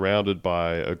surrounded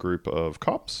by a group of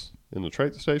cops in the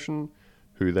train station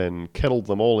who then kettled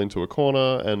them all into a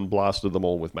corner and blasted them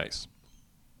all with mace.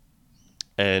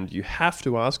 And you have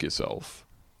to ask yourself,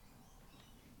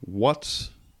 what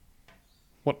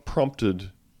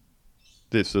prompted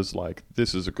this as like,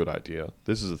 this is a good idea.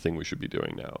 This is a thing we should be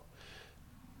doing now.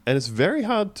 And it's very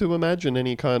hard to imagine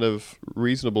any kind of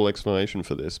reasonable explanation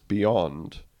for this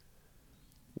beyond,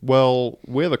 well,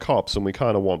 we're the cops and we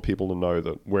kind of want people to know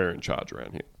that we're in charge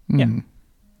around here. Yeah.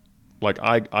 Like,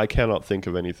 I cannot think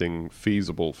of anything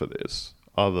feasible for this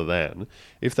other than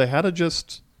if they had to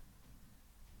just,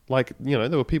 like, you know,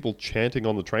 there were people chanting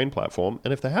on the train platform,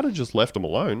 and if they had to just left them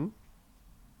alone,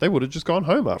 they would have just gone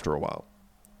home after a while.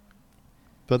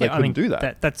 But they couldn't do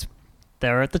that.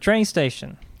 They're at the train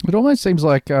station. It almost seems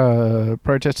like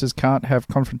protesters can't have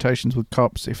confrontations with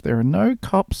cops if there are no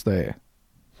cops there.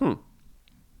 You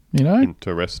know?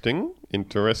 Interesting.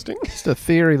 It's a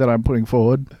theory that I'm putting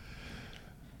forward.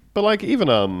 But like even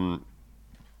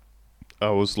I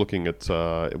was looking at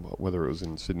whether it was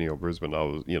in Sydney or Brisbane. I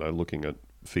was looking at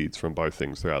feeds from both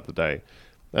things throughout the day,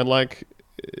 and like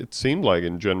it seemed like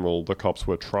in general the cops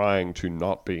were trying to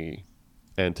not be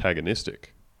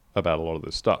antagonistic about a lot of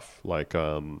this stuff. Like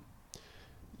there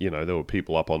were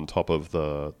people up on top of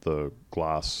the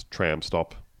glass tram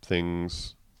stop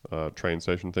things, train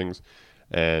station things,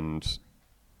 and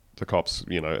the cops,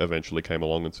 eventually came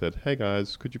along and said, "Hey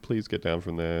guys, could you please get down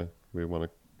from there? We want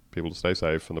people to stay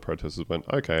safe." And the protesters went,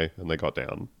 "Okay," and they got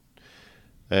down.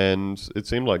 And it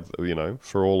seemed like,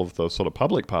 for all of the sort of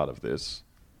public part of this,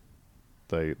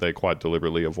 they quite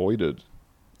deliberately avoided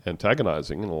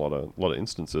antagonizing in a lot of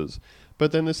instances.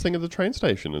 But then this thing at the train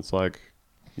station, it's like,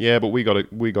 yeah, but we got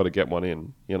to get one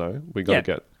in, we got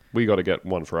to get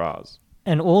one for ours.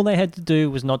 And all they had to do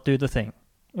was not do the thing.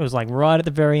 It was like right at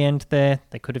the very end there,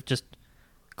 they could have just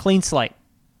clean slate.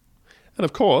 And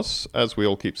of course, as we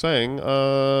all keep saying,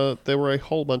 there were a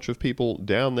whole bunch of people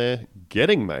down there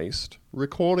getting maced,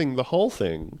 recording the whole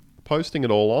thing, posting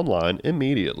it all online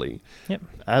immediately. Yep.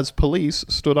 As police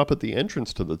stood up at the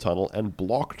entrance to the tunnel and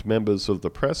blocked members of the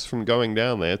press from going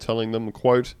down there, telling them,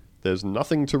 quote, "There's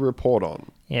nothing to report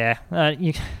on." Yeah,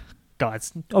 you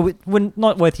guys,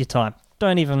 not worth your time.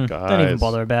 Don't even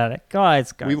bother about it,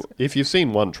 guys. If you've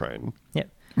seen one train, yep,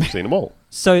 you've seen them all.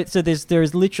 So there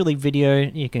is literally video.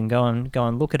 You can go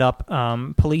and look it up.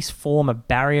 Police form a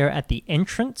barrier at the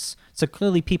entrance, so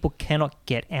clearly people cannot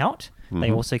get out. Mm-hmm. They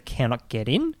also cannot get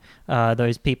in.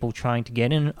 Those people trying to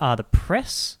get in are the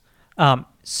press.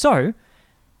 So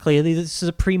clearly this is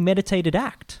a premeditated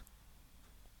act,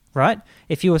 right?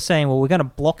 If you were saying, well, we're going to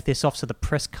block this off so the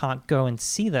press can't go and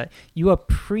see that, you are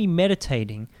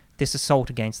premeditating this assault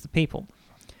against the people.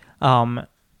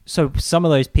 So some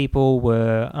of those people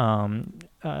were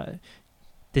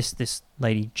this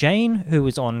lady Jane, who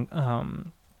was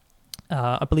on,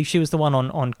 I believe she was the one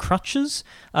on crutches.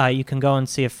 You can go and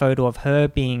see a photo of her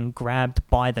being grabbed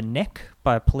by the neck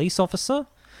by a police officer.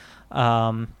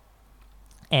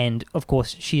 And of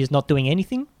course, she is not doing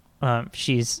anything.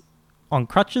 She's on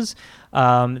crutches.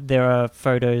 There are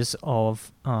photos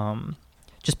of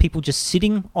just people just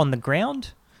sitting on the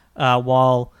ground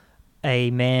while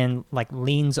a man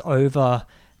leans over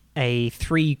a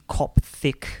 3-cop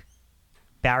thick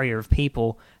barrier of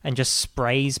people and just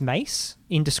sprays mace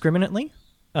indiscriminately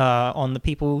on the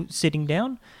people sitting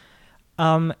down.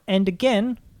 And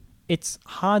again, it's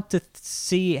hard to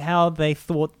see how they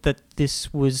thought that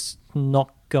this was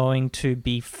not going to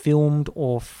be filmed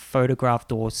or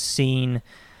photographed or seen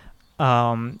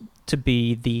to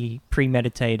be the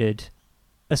premeditated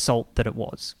assault that it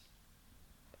was.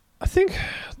 I think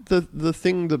the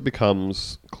thing that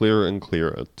becomes clearer and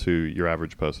clearer to your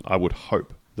average person, I would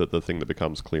hope that the thing that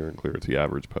becomes clearer and clearer to the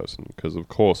average person, because of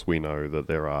course we know that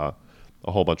there are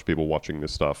a whole bunch of people watching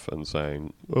this stuff and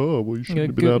saying, "Oh, well, you shouldn't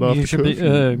have been out after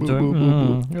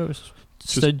curfew."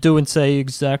 So do and say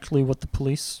exactly what the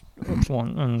police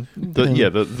want. And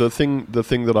the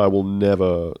thing that I will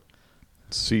never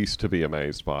cease to be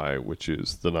amazed by, which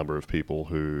is the number of people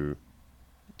who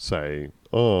say,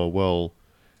 "Oh, well,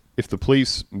 if the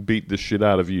police beat the shit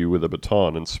out of you with a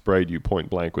baton and sprayed you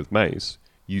point blank with mace,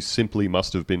 you simply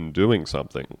must have been doing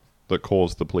something that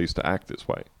caused the police to act this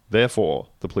way. Therefore,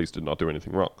 the police did not do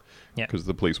anything wrong." Yeah. Because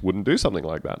the police wouldn't do something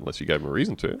like that unless you gave them a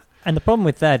reason to. And the problem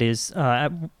with that is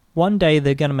one day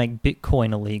they're going to make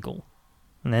Bitcoin illegal.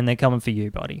 And then they're coming for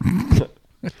you, buddy.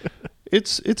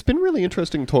 It's been really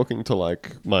interesting talking to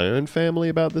my own family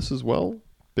about this as well.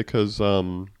 Because,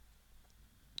 my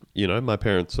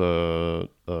parents are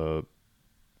in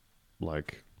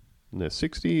their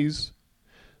 60s.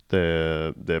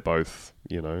 They're both,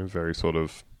 very sort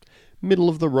of middle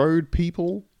of the road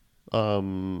people.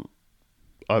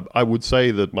 I would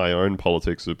say that my own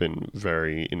politics have been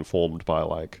very informed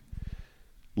by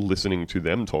listening to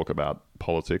them talk about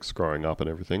politics growing up and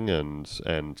everything,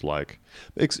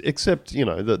 except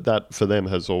that for them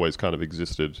has always kind of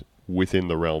existed within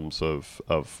the realms of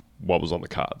what was on the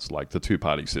cards, like the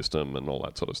 2-party system and all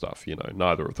that sort of stuff.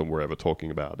 Neither of them were ever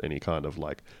talking about any kind of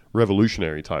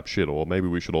revolutionary type shit, or maybe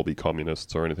we should all be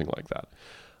communists or anything like that.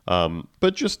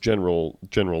 But just general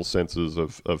senses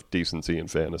of decency and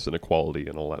fairness and equality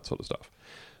and all that sort of stuff.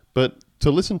 But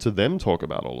to listen to them talk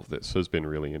about all of this has been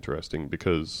really interesting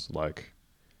because, my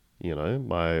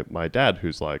dad,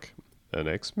 who's an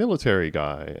ex-military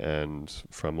guy and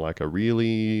from a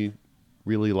really,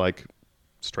 really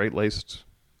straight-laced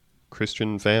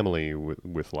Christian family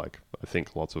with I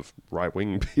think lots of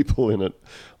right-wing people in it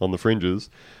on the fringes,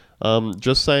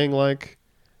 just saying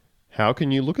how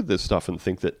can you look at this stuff and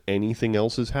think that anything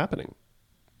else is happening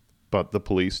but the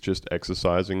police just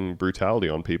exercising brutality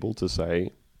on people to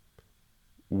say,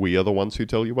 we are the ones who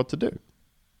tell you what to do?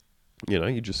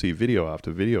 You just see video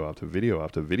after video after video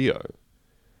after video.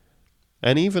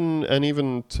 And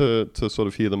even to sort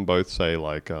of hear them both say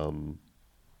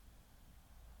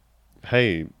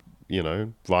hey,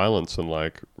 violence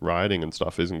and rioting and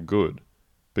stuff isn't good.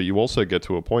 But you also get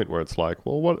to a point where it's well,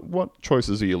 what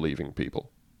choices are you leaving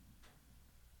people?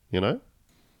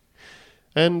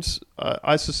 And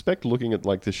I suspect, looking at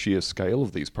the sheer scale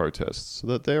of these protests,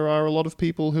 that there are a lot of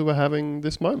people who are having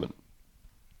this moment,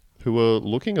 who are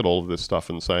looking at all of this stuff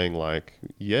and saying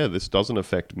yeah, this doesn't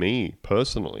affect me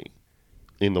personally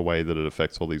in the way that it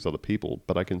affects all these other people,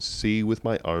 but I can see with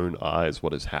my own eyes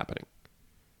what is happening.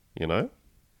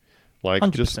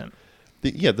 100%. Just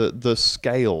the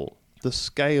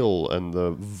scale and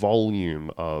the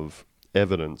volume of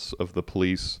evidence of the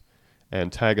police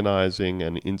antagonizing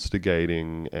and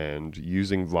instigating and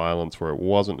using violence where it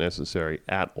wasn't necessary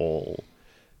at all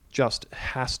just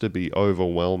has to be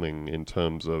overwhelming in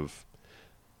terms of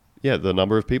the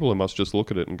number of people who must just look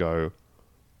at it and go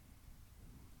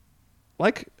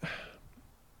I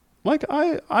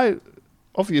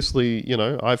obviously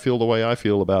I feel the way I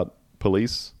feel about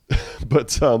police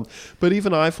but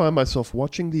even I find myself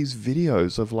watching these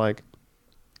videos of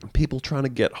people trying to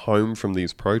get home from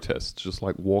these protests, just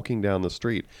walking down the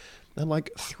street, and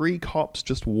 3 cops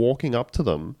just walking up to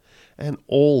them and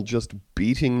all just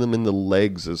beating them in the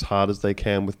legs as hard as they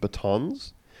can with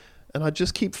batons. And I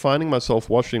just keep finding myself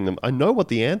watching them. I know what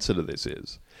the answer to this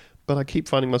is, but I keep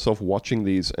finding myself watching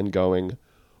these and going,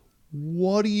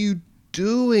 what are you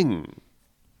doing?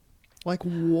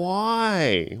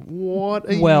 Why? What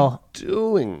are you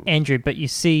doing? Andrew, but you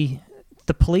see,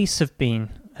 the police have been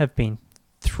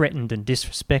threatened and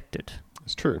disrespected.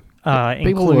 It's true.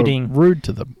 Including people were rude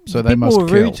to them, so they must kill.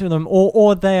 People were rude to them,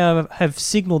 or they have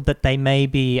signaled that they may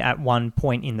be at one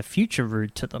point in the future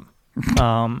rude to them.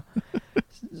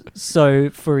 So,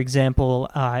 for example,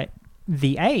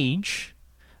 The Age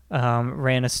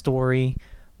ran a story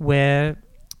where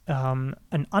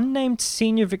an unnamed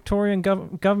senior Victorian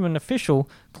government official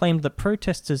claimed that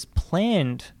protesters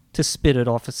planned to spit at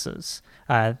officers.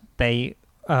 I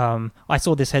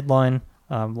saw this headline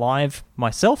live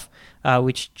myself,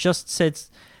 which just said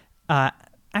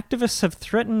activists have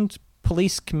threatened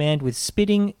police command with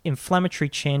spitting, inflammatory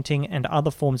chanting, and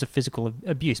other forms of physical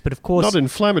abuse. But of course, Not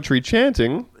inflammatory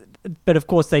chanting. but of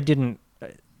course they didn't.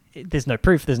 There's no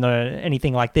proof. There's no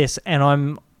anything like this, and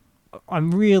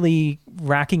I'm really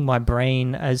racking my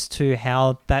brain as to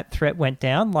how that threat went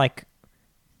down. Like,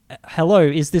 hello,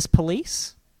 is this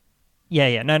police?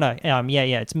 Yeah, no,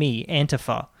 it's me,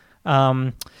 Antifa.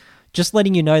 Just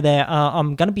letting you know there,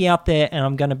 I'm going to be out there and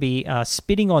I'm going to be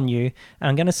spitting on you, and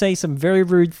I'm going to say some very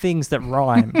rude things that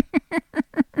rhyme.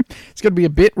 It's going to be a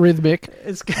bit rhythmic,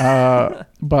 It's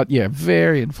but yeah,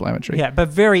 very inflammatory. yeah, but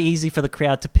very easy for the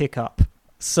crowd to pick up.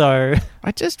 So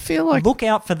I just feel like look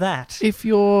out for that. if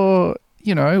you're,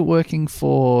 working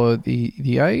for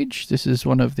the Age, this is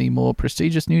one of the more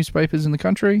prestigious newspapers in the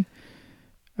country.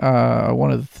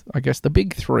 One of, I guess, the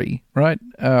big three, right?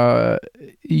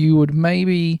 You would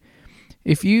maybe,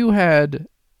 if you had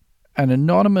an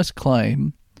anonymous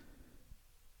claim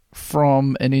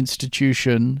from an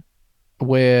institution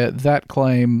where that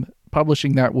claim,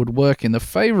 publishing that would work in the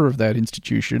favor of that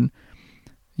institution,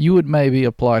 you would maybe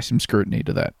apply some scrutiny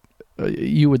to that.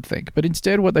 You would think. But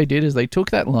instead what they did is they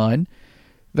took that line,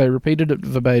 they repeated it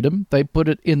verbatim, they put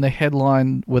it in the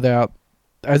headline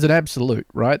as an absolute,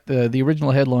 right? The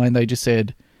original headline, they just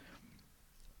said,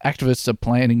 activists are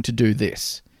planning to do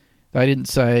this. They didn't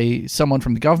say someone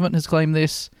from the government has claimed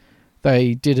this.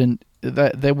 They didn't,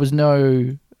 there was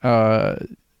no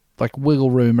wiggle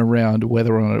room around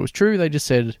whether or not it was true. They just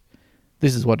said,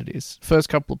 this is what it is. First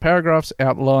couple of paragraphs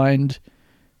outlined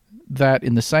that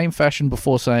in the same fashion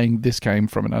before saying this came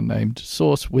from an unnamed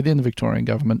source within the Victorian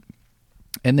government.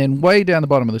 And then way down the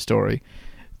bottom of the story,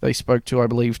 they spoke to, I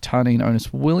believe, Tarneen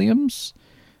Onus Williams,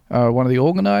 one of the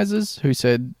organisers, who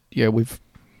said, yeah, we've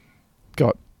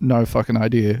got no fucking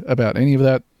idea about any of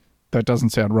that. That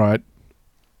doesn't sound right.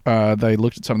 They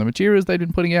looked at some of the materials they'd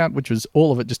been putting out, which was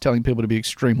all of it just telling people to be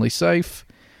extremely safe.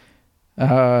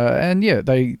 And yeah,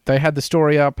 they had the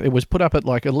story up. It was put up at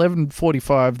like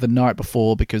 11:45 the night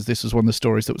before, because this was one of the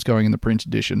stories that was going in the print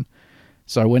edition.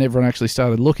 So when everyone actually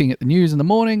started looking at the news in the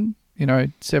morning,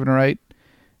 7 or 8,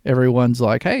 everyone's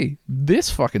like, hey, this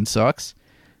fucking sucks.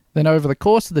 Then over the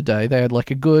course of the day, they had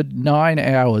like a good 9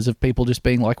 hours of people just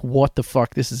being like, what the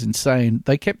fuck, this is insane.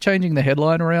 They kept changing the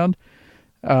headline around.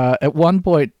 At one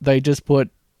point, they just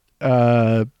put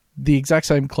the exact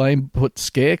same claim, put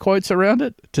scare quotes around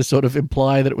it to sort of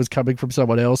imply that it was coming from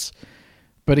someone else.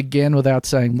 But again, without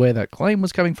saying where that claim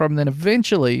was coming from. And then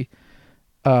eventually,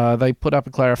 they put up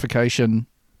a clarification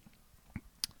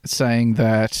saying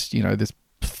that, this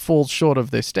falls short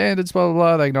of their standards, blah, blah,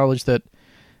 blah. They acknowledged that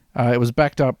it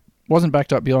wasn't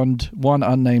backed up beyond one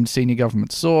unnamed senior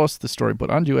government source. The story put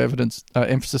undue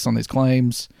emphasis on these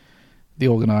claims. The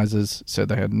organisers said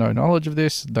they had no knowledge of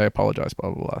this. They apologised, blah,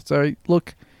 blah, blah. So,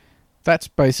 look, that's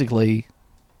basically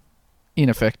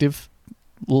ineffective,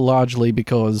 largely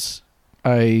because,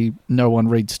 no one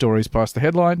reads stories past the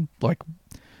headline. Like,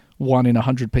 1 in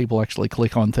 100 people actually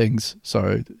click on things,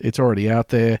 so it's already out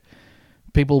there.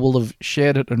 People will have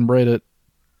shared it and read it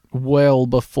well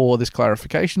before this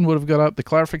clarification would have got up. The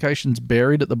clarification's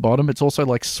buried at the bottom. It's also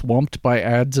like swamped by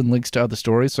ads and links to other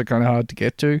stories, so kind of hard to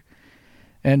get to.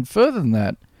 And further than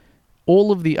that,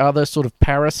 all of the other sort of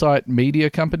parasite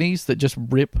media companies that just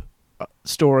rip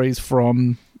stories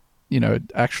from,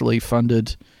 actually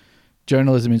funded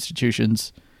journalism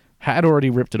institutions had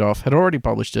already ripped it off, had already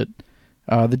published it.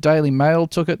 The Daily Mail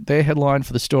took it. Their headline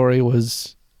for the story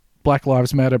was Black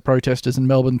Lives Matter protesters in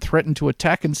Melbourne threaten to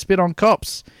attack and spit on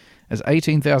cops as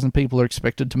 18,000 people are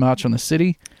expected to march on the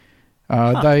city.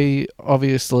 They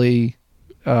obviously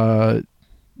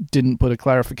didn't put a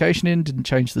clarification in, didn't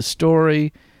change the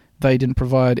story. They didn't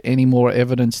provide any more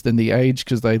evidence than The Age,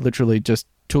 because they literally just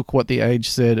took what The Age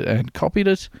said and copied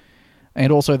it.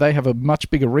 And also they have a much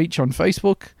bigger reach on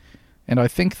Facebook, and I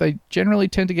think they generally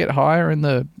tend to get higher in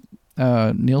the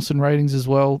Nielsen ratings as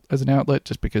well as an outlet,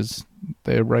 just because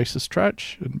they're racist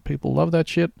trash and people love that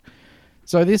shit.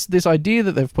 So this idea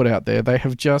that they've put out there, they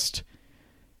have just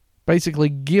basically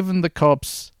given the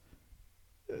cops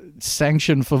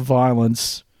sanction for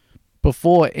violence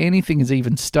before anything has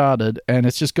even started, and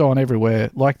it's just gone everywhere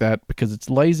like that because it's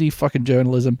lazy fucking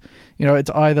journalism.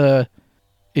 It's either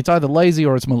lazy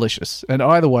or it's malicious, and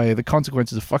either way the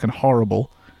consequences are fucking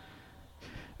horrible.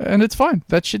 And it's fine.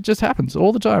 That shit just happens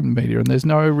all the time in the media, and there's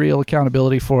no real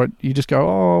accountability for it. You just go,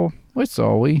 oh, we're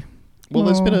sorry. Well,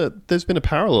 there's been a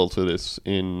parallel to this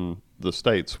in the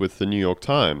States with the New York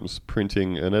Times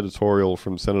printing an editorial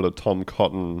from Senator Tom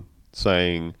Cotton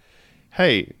saying,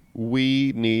 hey,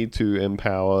 we need to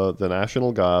empower the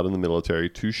National Guard and the military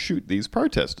to shoot these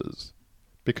protesters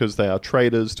because they are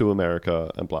traitors to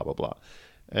America and blah, blah, blah.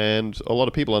 And a lot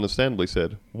of people understandably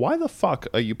said, why the fuck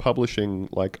are you publishing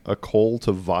like a call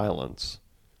to violence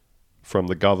from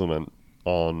the government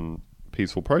on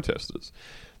peaceful protesters?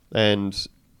 And,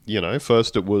 you know,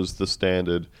 first it was the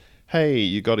standard, hey,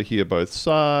 you got to hear both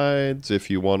sides. If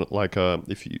you want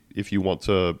if you want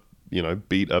to, you know,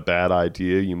 beat a bad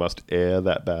idea, you must air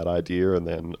that bad idea and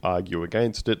then argue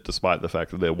against it, despite the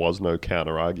fact that there was no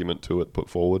counter argument to it put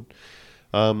forward.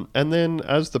 And then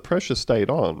as the pressure stayed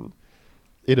on,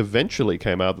 it eventually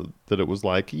came out that it was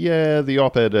like, yeah, the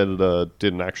op-ed editor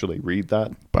didn't actually read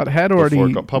that, but had before already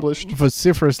it got published.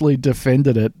 vociferously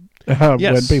defended it when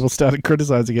Yes. people started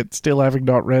criticizing it, still having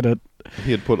not read it.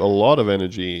 He had put a lot of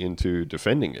energy into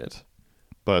defending it,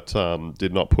 but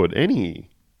did not put any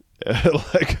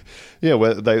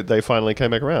where they finally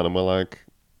came back around and were like,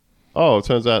 oh, it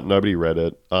turns out nobody read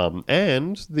it.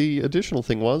 And the additional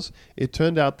thing was, it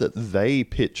turned out that they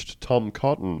pitched Tom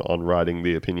Cotton on writing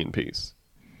the opinion piece.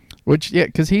 Which, yeah,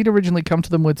 because he'd originally come to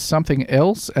them with something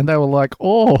else, and they were like,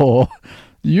 oh,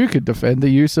 you could defend the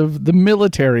use of the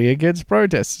military against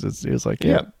protesters. He was like,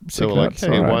 yeah, So we're like,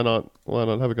 hey, why not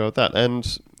have a go at that?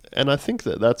 And I think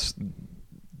that's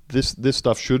this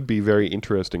stuff should be very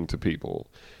interesting to people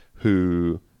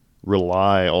who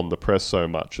rely on the press so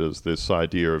much as this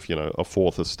idea of, you know, a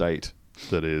fourth estate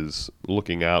that is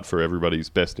looking out for everybody's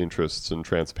best interests and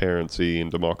transparency and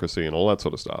democracy and all that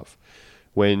sort of stuff.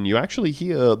 When you actually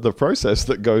hear the process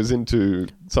that goes into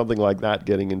something like that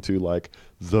getting into like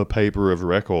the paper of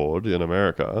record in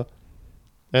America,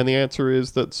 and the answer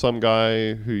is that some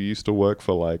guy who used to work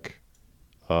for like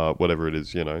whatever it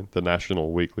is, you know, the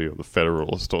National Weekly or the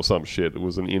Federalist or some shit,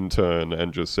 was an intern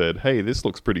and just said, hey, this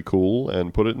looks pretty cool,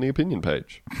 and put it in the opinion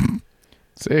page.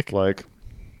 Sick. Like,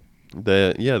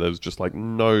 there's just like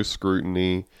no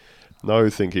scrutiny, no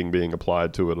thinking being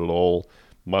applied to it at all,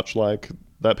 much like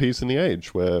that piece in The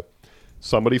Age where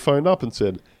somebody phoned up and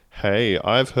said, hey,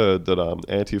 I've heard that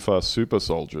Antifa super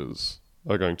soldiers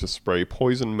are going to spray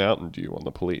poison Mountain Dew on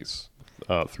the police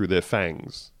through their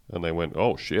fangs. And they went,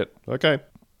 oh, shit, okay.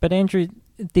 But Andrew,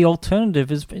 the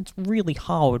alternative is it's really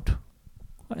hard,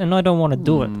 and I don't want to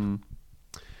do it.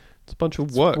 It's a bunch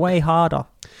of work. Way harder.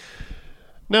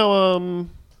 Now,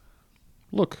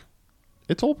 look,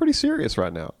 it's all pretty serious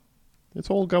right now. It's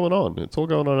all going on. It's all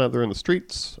going on out there in the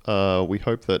streets. We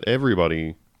hope that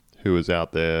everybody who is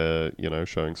out there, you know,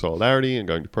 showing solidarity and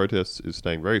going to protests is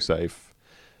staying very safe.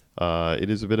 It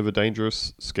is a bit of a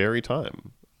dangerous, scary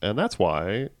time. And that's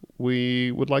why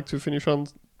we would like to finish on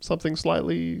something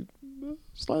slightly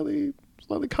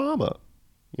calmer,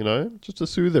 you know, just to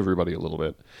soothe everybody a little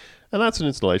bit. And that's an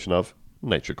installation of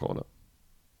Nature Corner.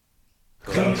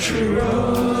 Country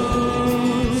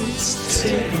roads,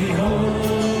 take me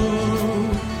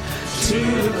home to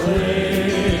the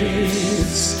place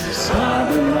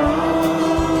I belong.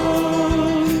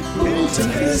 Winter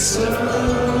Vista,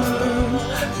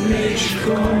 Nature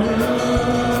Corner,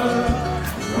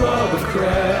 Robert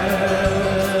Kraft,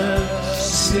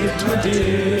 snipped my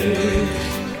dick.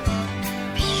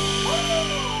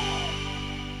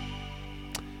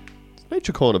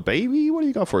 Nature Corner, baby. What do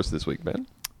you got for us this week, man?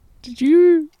 Did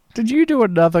you do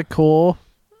another core?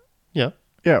 Yeah.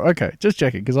 Yeah, okay. Just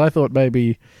checking, because I thought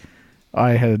maybe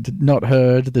I had not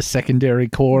heard the secondary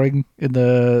coring in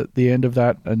the end of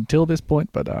that until this point,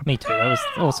 but... Me too. That was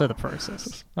also the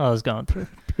process I was going through.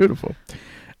 Beautiful.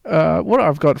 What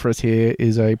I've got for us here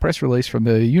is a press release from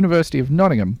the University of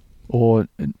Nottingham, or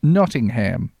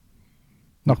Nottingham.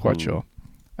 Not quite sure.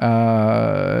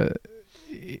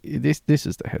 This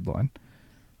is the headline.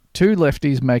 2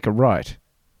 lefties make a right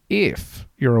if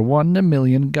you're a 1 in a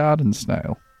million garden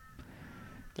snail.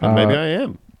 And maybe I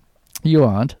am. You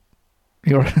aren't.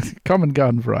 You're a common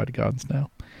garden variety garden snail.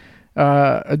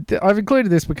 I've included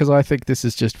this because I think this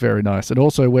is just very nice. And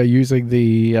also we're using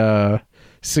the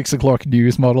 6 o'clock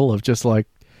news model of just like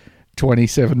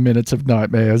 27 minutes of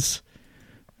nightmares.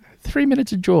 3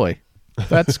 minutes of joy.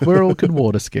 That squirrel can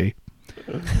water ski.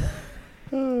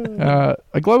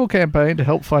 A global campaign to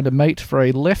help find a mate for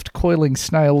a left-coiling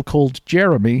snail called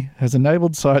Jeremy has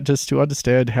enabled scientists to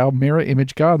understand how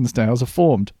mirror-image garden snails are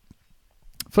formed.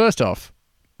 First off,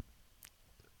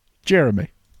 Jeremy.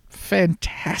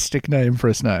 Fantastic name for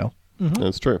a snail. Mm-hmm.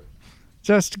 That's true.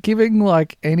 Just giving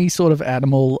like any sort of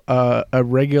animal a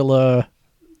regular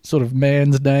sort of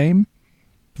man's name,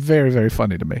 very, very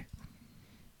funny to me.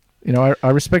 You know, I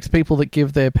respect people that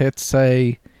give their pets,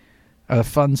 say, a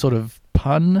fun sort of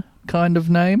pun kind of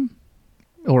name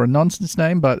or a nonsense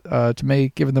name, but to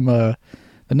me, giving them the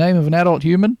name of an adult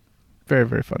human, very,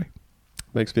 very funny.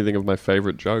 Makes me think of my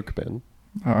favourite joke, Ben.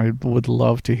 I would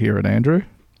love to hear it, Andrew.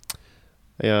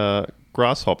 A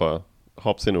grasshopper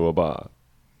hops into a bar,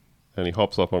 and he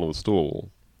hops up onto the stool,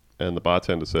 and the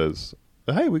bartender says,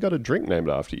 "Hey, we got a drink named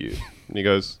after you." And he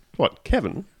goes, "What,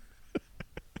 Kevin?"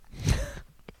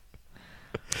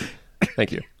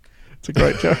 Thank you. It's a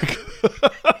great joke.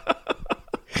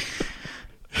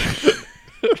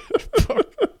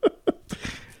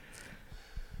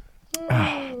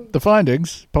 The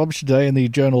findings, published today in the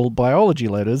journal Biology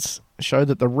Letters, show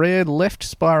that the rare left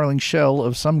spiraling shell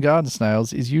of some garden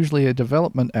snails is usually a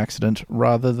development accident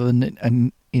rather than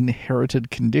an inherited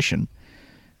condition.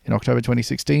 In October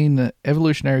 2016,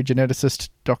 evolutionary geneticist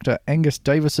Dr. Angus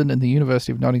Davison in the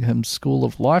University of Nottingham's School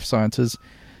of Life Sciences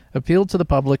appealed to the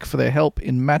public for their help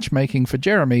in matchmaking for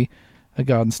Jeremy, a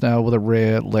garden snail with a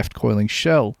rare left coiling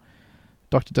shell.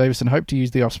 Dr. Davison hoped to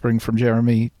use the offspring from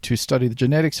Jeremy to study the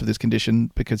genetics of this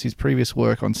condition because his previous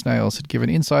work on snails had given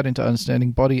insight into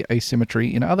understanding body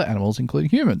asymmetry in other animals, including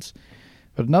humans.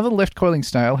 But another left coiling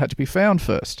snail had to be found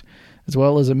first. As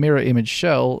well as a mirror image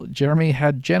shell, Jeremy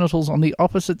had genitals on the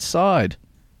opposite side,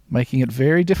 making it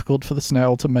very difficult for the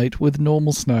snail to mate with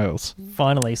normal snails.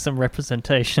 Finally, some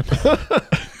representation.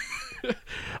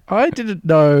 I didn't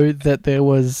know that there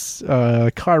was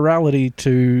chirality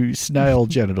to snail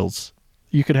genitals.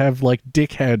 You could have, like,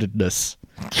 dick-handedness.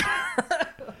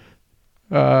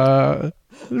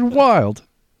 Wild.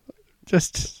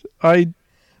 Just, I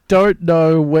don't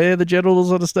know where the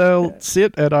genitals on a snail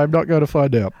sit, and I'm not going to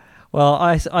find out. Well,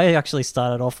 I actually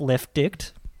started off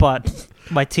left-dicked, but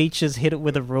my teachers hit it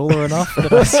with a ruler enough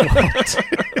that I swapped.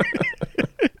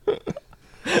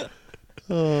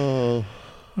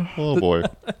 Oh boy.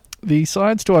 The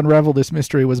science to unravel this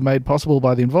mystery was made possible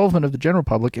by the involvement of the general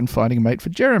public in finding a mate for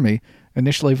Jeremy,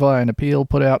 initially via an appeal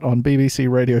put out on BBC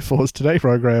Radio 4's Today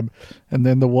programme, and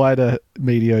then the wider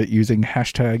media using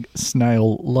hashtag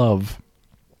 #SnailLove.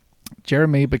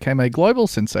 Jeremy became a global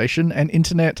sensation and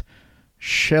internet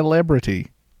celebrity.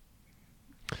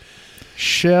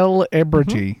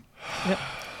 Celebrity. Yep.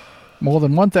 More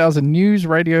than 1,000 news,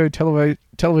 radio,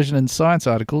 television and science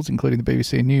articles, including the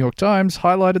BBC and New York Times,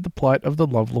 highlighted the plight of the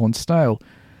lovelorn snail.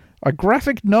 A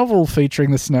graphic novel featuring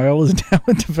the snail is now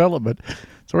in development.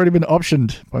 It's already been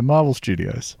optioned by Marvel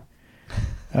Studios.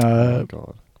 Oh,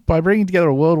 God. By bringing together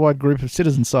a worldwide group of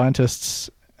citizen scientists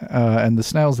and the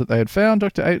snails that they had found,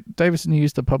 Dr. Davison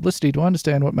used the publicity to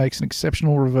understand what makes an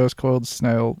exceptional reverse-coiled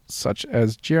snail such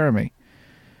as Jeremy.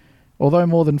 Although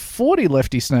more than 40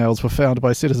 lefty snails were found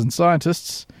by citizen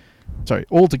scientists... Sorry,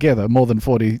 altogether, more than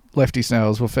 40 lefty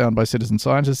snails were found by citizen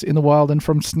scientists in the wild and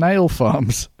from snail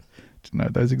farms. Didn't know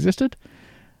those existed.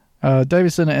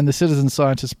 Davison and the citizen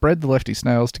scientists bred the lefty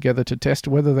snails together to test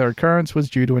whether their occurrence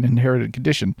was due to an inherited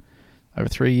condition. Over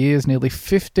 3 years, nearly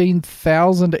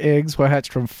 15,000 eggs were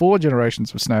hatched from 4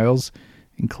 generations of snails,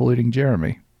 including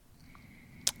Jeremy.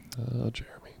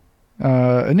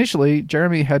 Jeremy. Initially,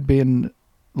 Jeremy had been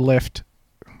left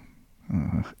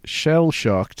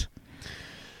shell-shocked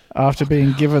after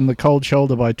being given the cold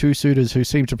shoulder by 2 suitors who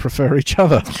seemed to prefer each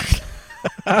other.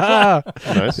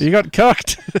 Nice. You got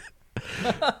cocked.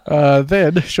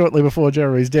 Then, shortly before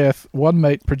Jeremy's death, one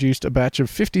mate produced a batch of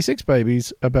 56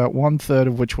 babies, about 1/3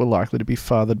 of which were likely to be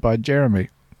fathered by Jeremy.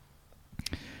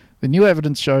 The new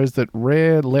evidence shows that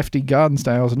rare lefty garden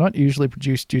snails are not usually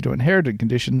produced due to inherited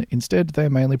condition. Instead, they are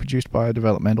mainly produced by a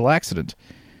developmental accident.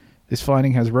 This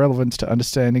finding has relevance to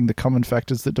understanding the common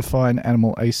factors that define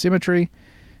animal asymmetry,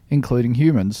 including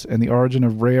humans, and the origin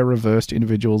of rare reversed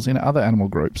individuals in other animal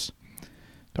groups.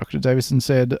 Dr. Davison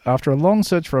said, after a long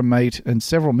search for a mate and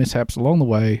several mishaps along the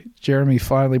way, Jeremy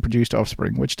finally produced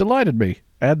offspring, which delighted me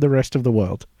and the rest of the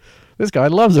world. This guy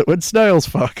loves it when snails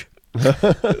fuck.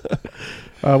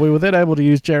 We were then able to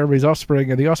use Jeremy's offspring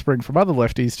and the offspring from other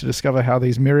lefties to discover how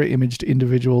these mirror-imaged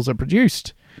individuals are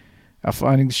produced. Our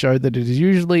findings showed that it is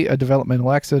usually a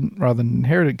developmental accident rather than an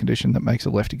inherited condition that makes a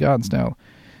lefty garden snail.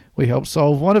 We helped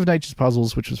solve one of nature's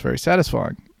puzzles, which was very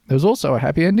satisfying. There was also a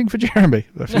happy ending for Jeremy,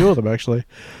 a few of them actually,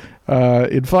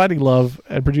 in finding love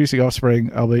and producing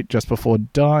offspring, albeit just before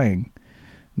dying.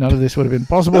 None of this would have been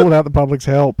possible without the public's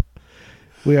help.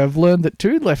 We have learned that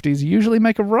 2 lefties usually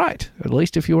make a right, at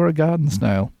least if you are a garden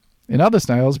snail. In other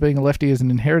snails, being a lefty is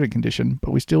an inherited condition,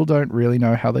 but we still don't really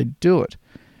know how they do it.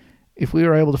 If we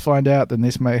are able to find out, then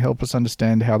this may help us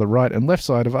understand how the right and left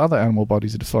side of other animal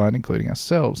bodies are defined, including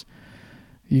ourselves.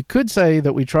 You could say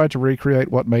that we tried to recreate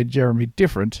what made Jeremy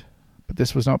different, but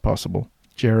this was not possible.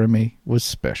 Jeremy was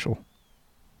special.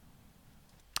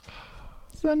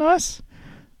 Isn't that nice?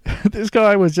 This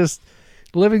guy was just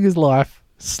living his life,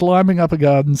 sliming up a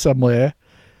garden somewhere,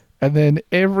 and then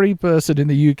every person in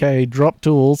the UK dropped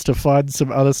tools to find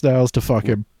some other snails to fuck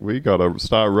him. We gotta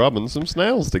start rubbing some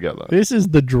snails together. This is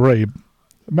the dream.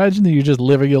 Imagine that you're just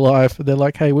living your life, and they're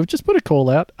like, hey, we've just put a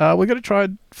call out. We're going to try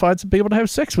and find some people to have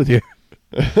sex with you.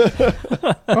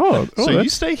 So you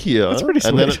stay here, that's pretty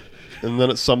and then sweet. and then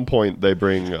at some point they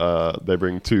bring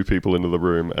two people into the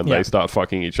room and Yeah. they start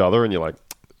fucking each other, and you're like,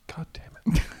 God damn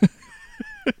it!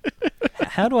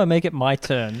 How do I make it my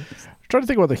turn? I'm trying to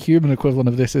think what the human equivalent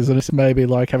of this is, and it's maybe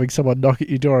like having someone knock at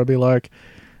your door and be like,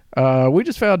 we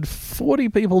just found 40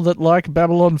 people that like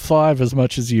Babylon 5 as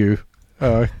much as you.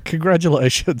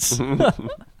 Congratulations.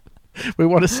 We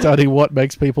want to study what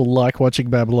makes people like watching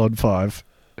Babylon 5.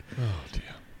 Oh dear.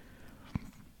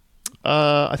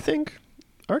 I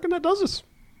reckon that does us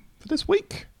for this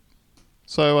week.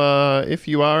 So if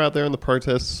you are out there in the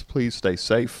protests, please stay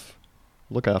safe.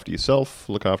 Look after yourself.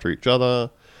 Look after each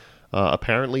other.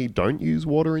 Apparently, don't use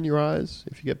water in your eyes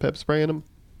if you get pepper spray in them.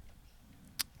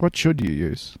 What should you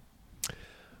use?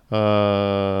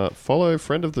 Follow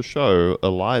friend of the show,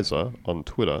 Eliza, on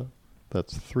Twitter.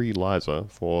 That's 3 Liza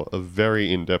for a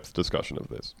very in-depth discussion of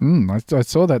this. I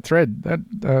saw that thread. That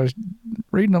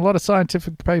reading a lot of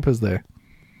scientific papers there.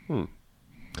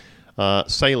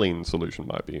 Saline solution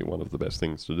might be one of the best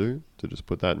things to do, to just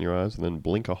put that in your eyes and then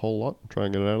blink a whole lot and try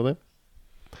and get it out of there.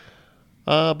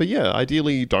 But yeah,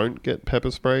 ideally don't get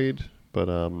pepper sprayed, but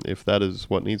if that is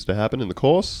what needs to happen in the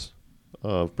course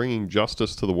of bringing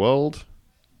justice to the world,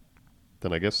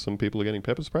 then I guess some people are getting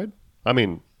pepper sprayed. I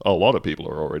mean, a lot of people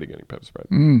are already getting pepper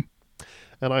sprayed. And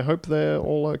I hope they're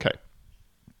all okay.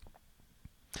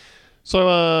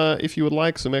 So if you would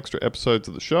like some extra episodes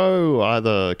of the show,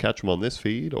 either catch them on this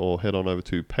feed or head on over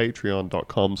to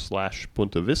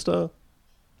patreon.com/puntavista.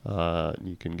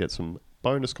 You can get some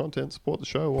bonus content, support the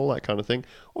show, all that kind of thing.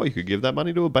 Or you could give that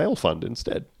money to a bail fund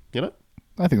instead, you know?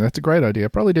 I think that's a great idea.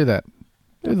 Probably do that.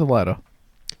 Do the latter.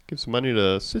 Give some money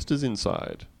to Sisters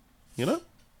Inside, you know?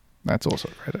 That's also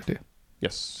a great idea.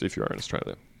 Yes, if you are in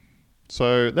Australia.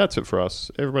 So that's it for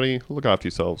us. Everybody, look after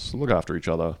yourselves, look after each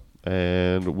other,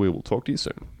 and we will talk to you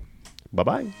soon.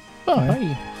 Bye-bye. Bye.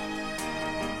 Bye.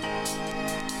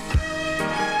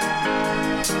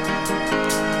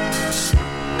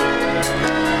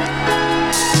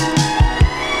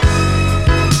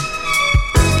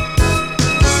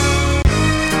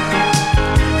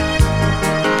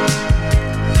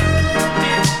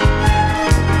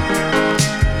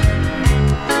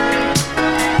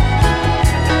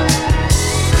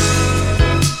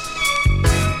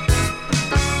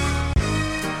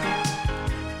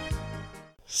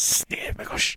 Stay.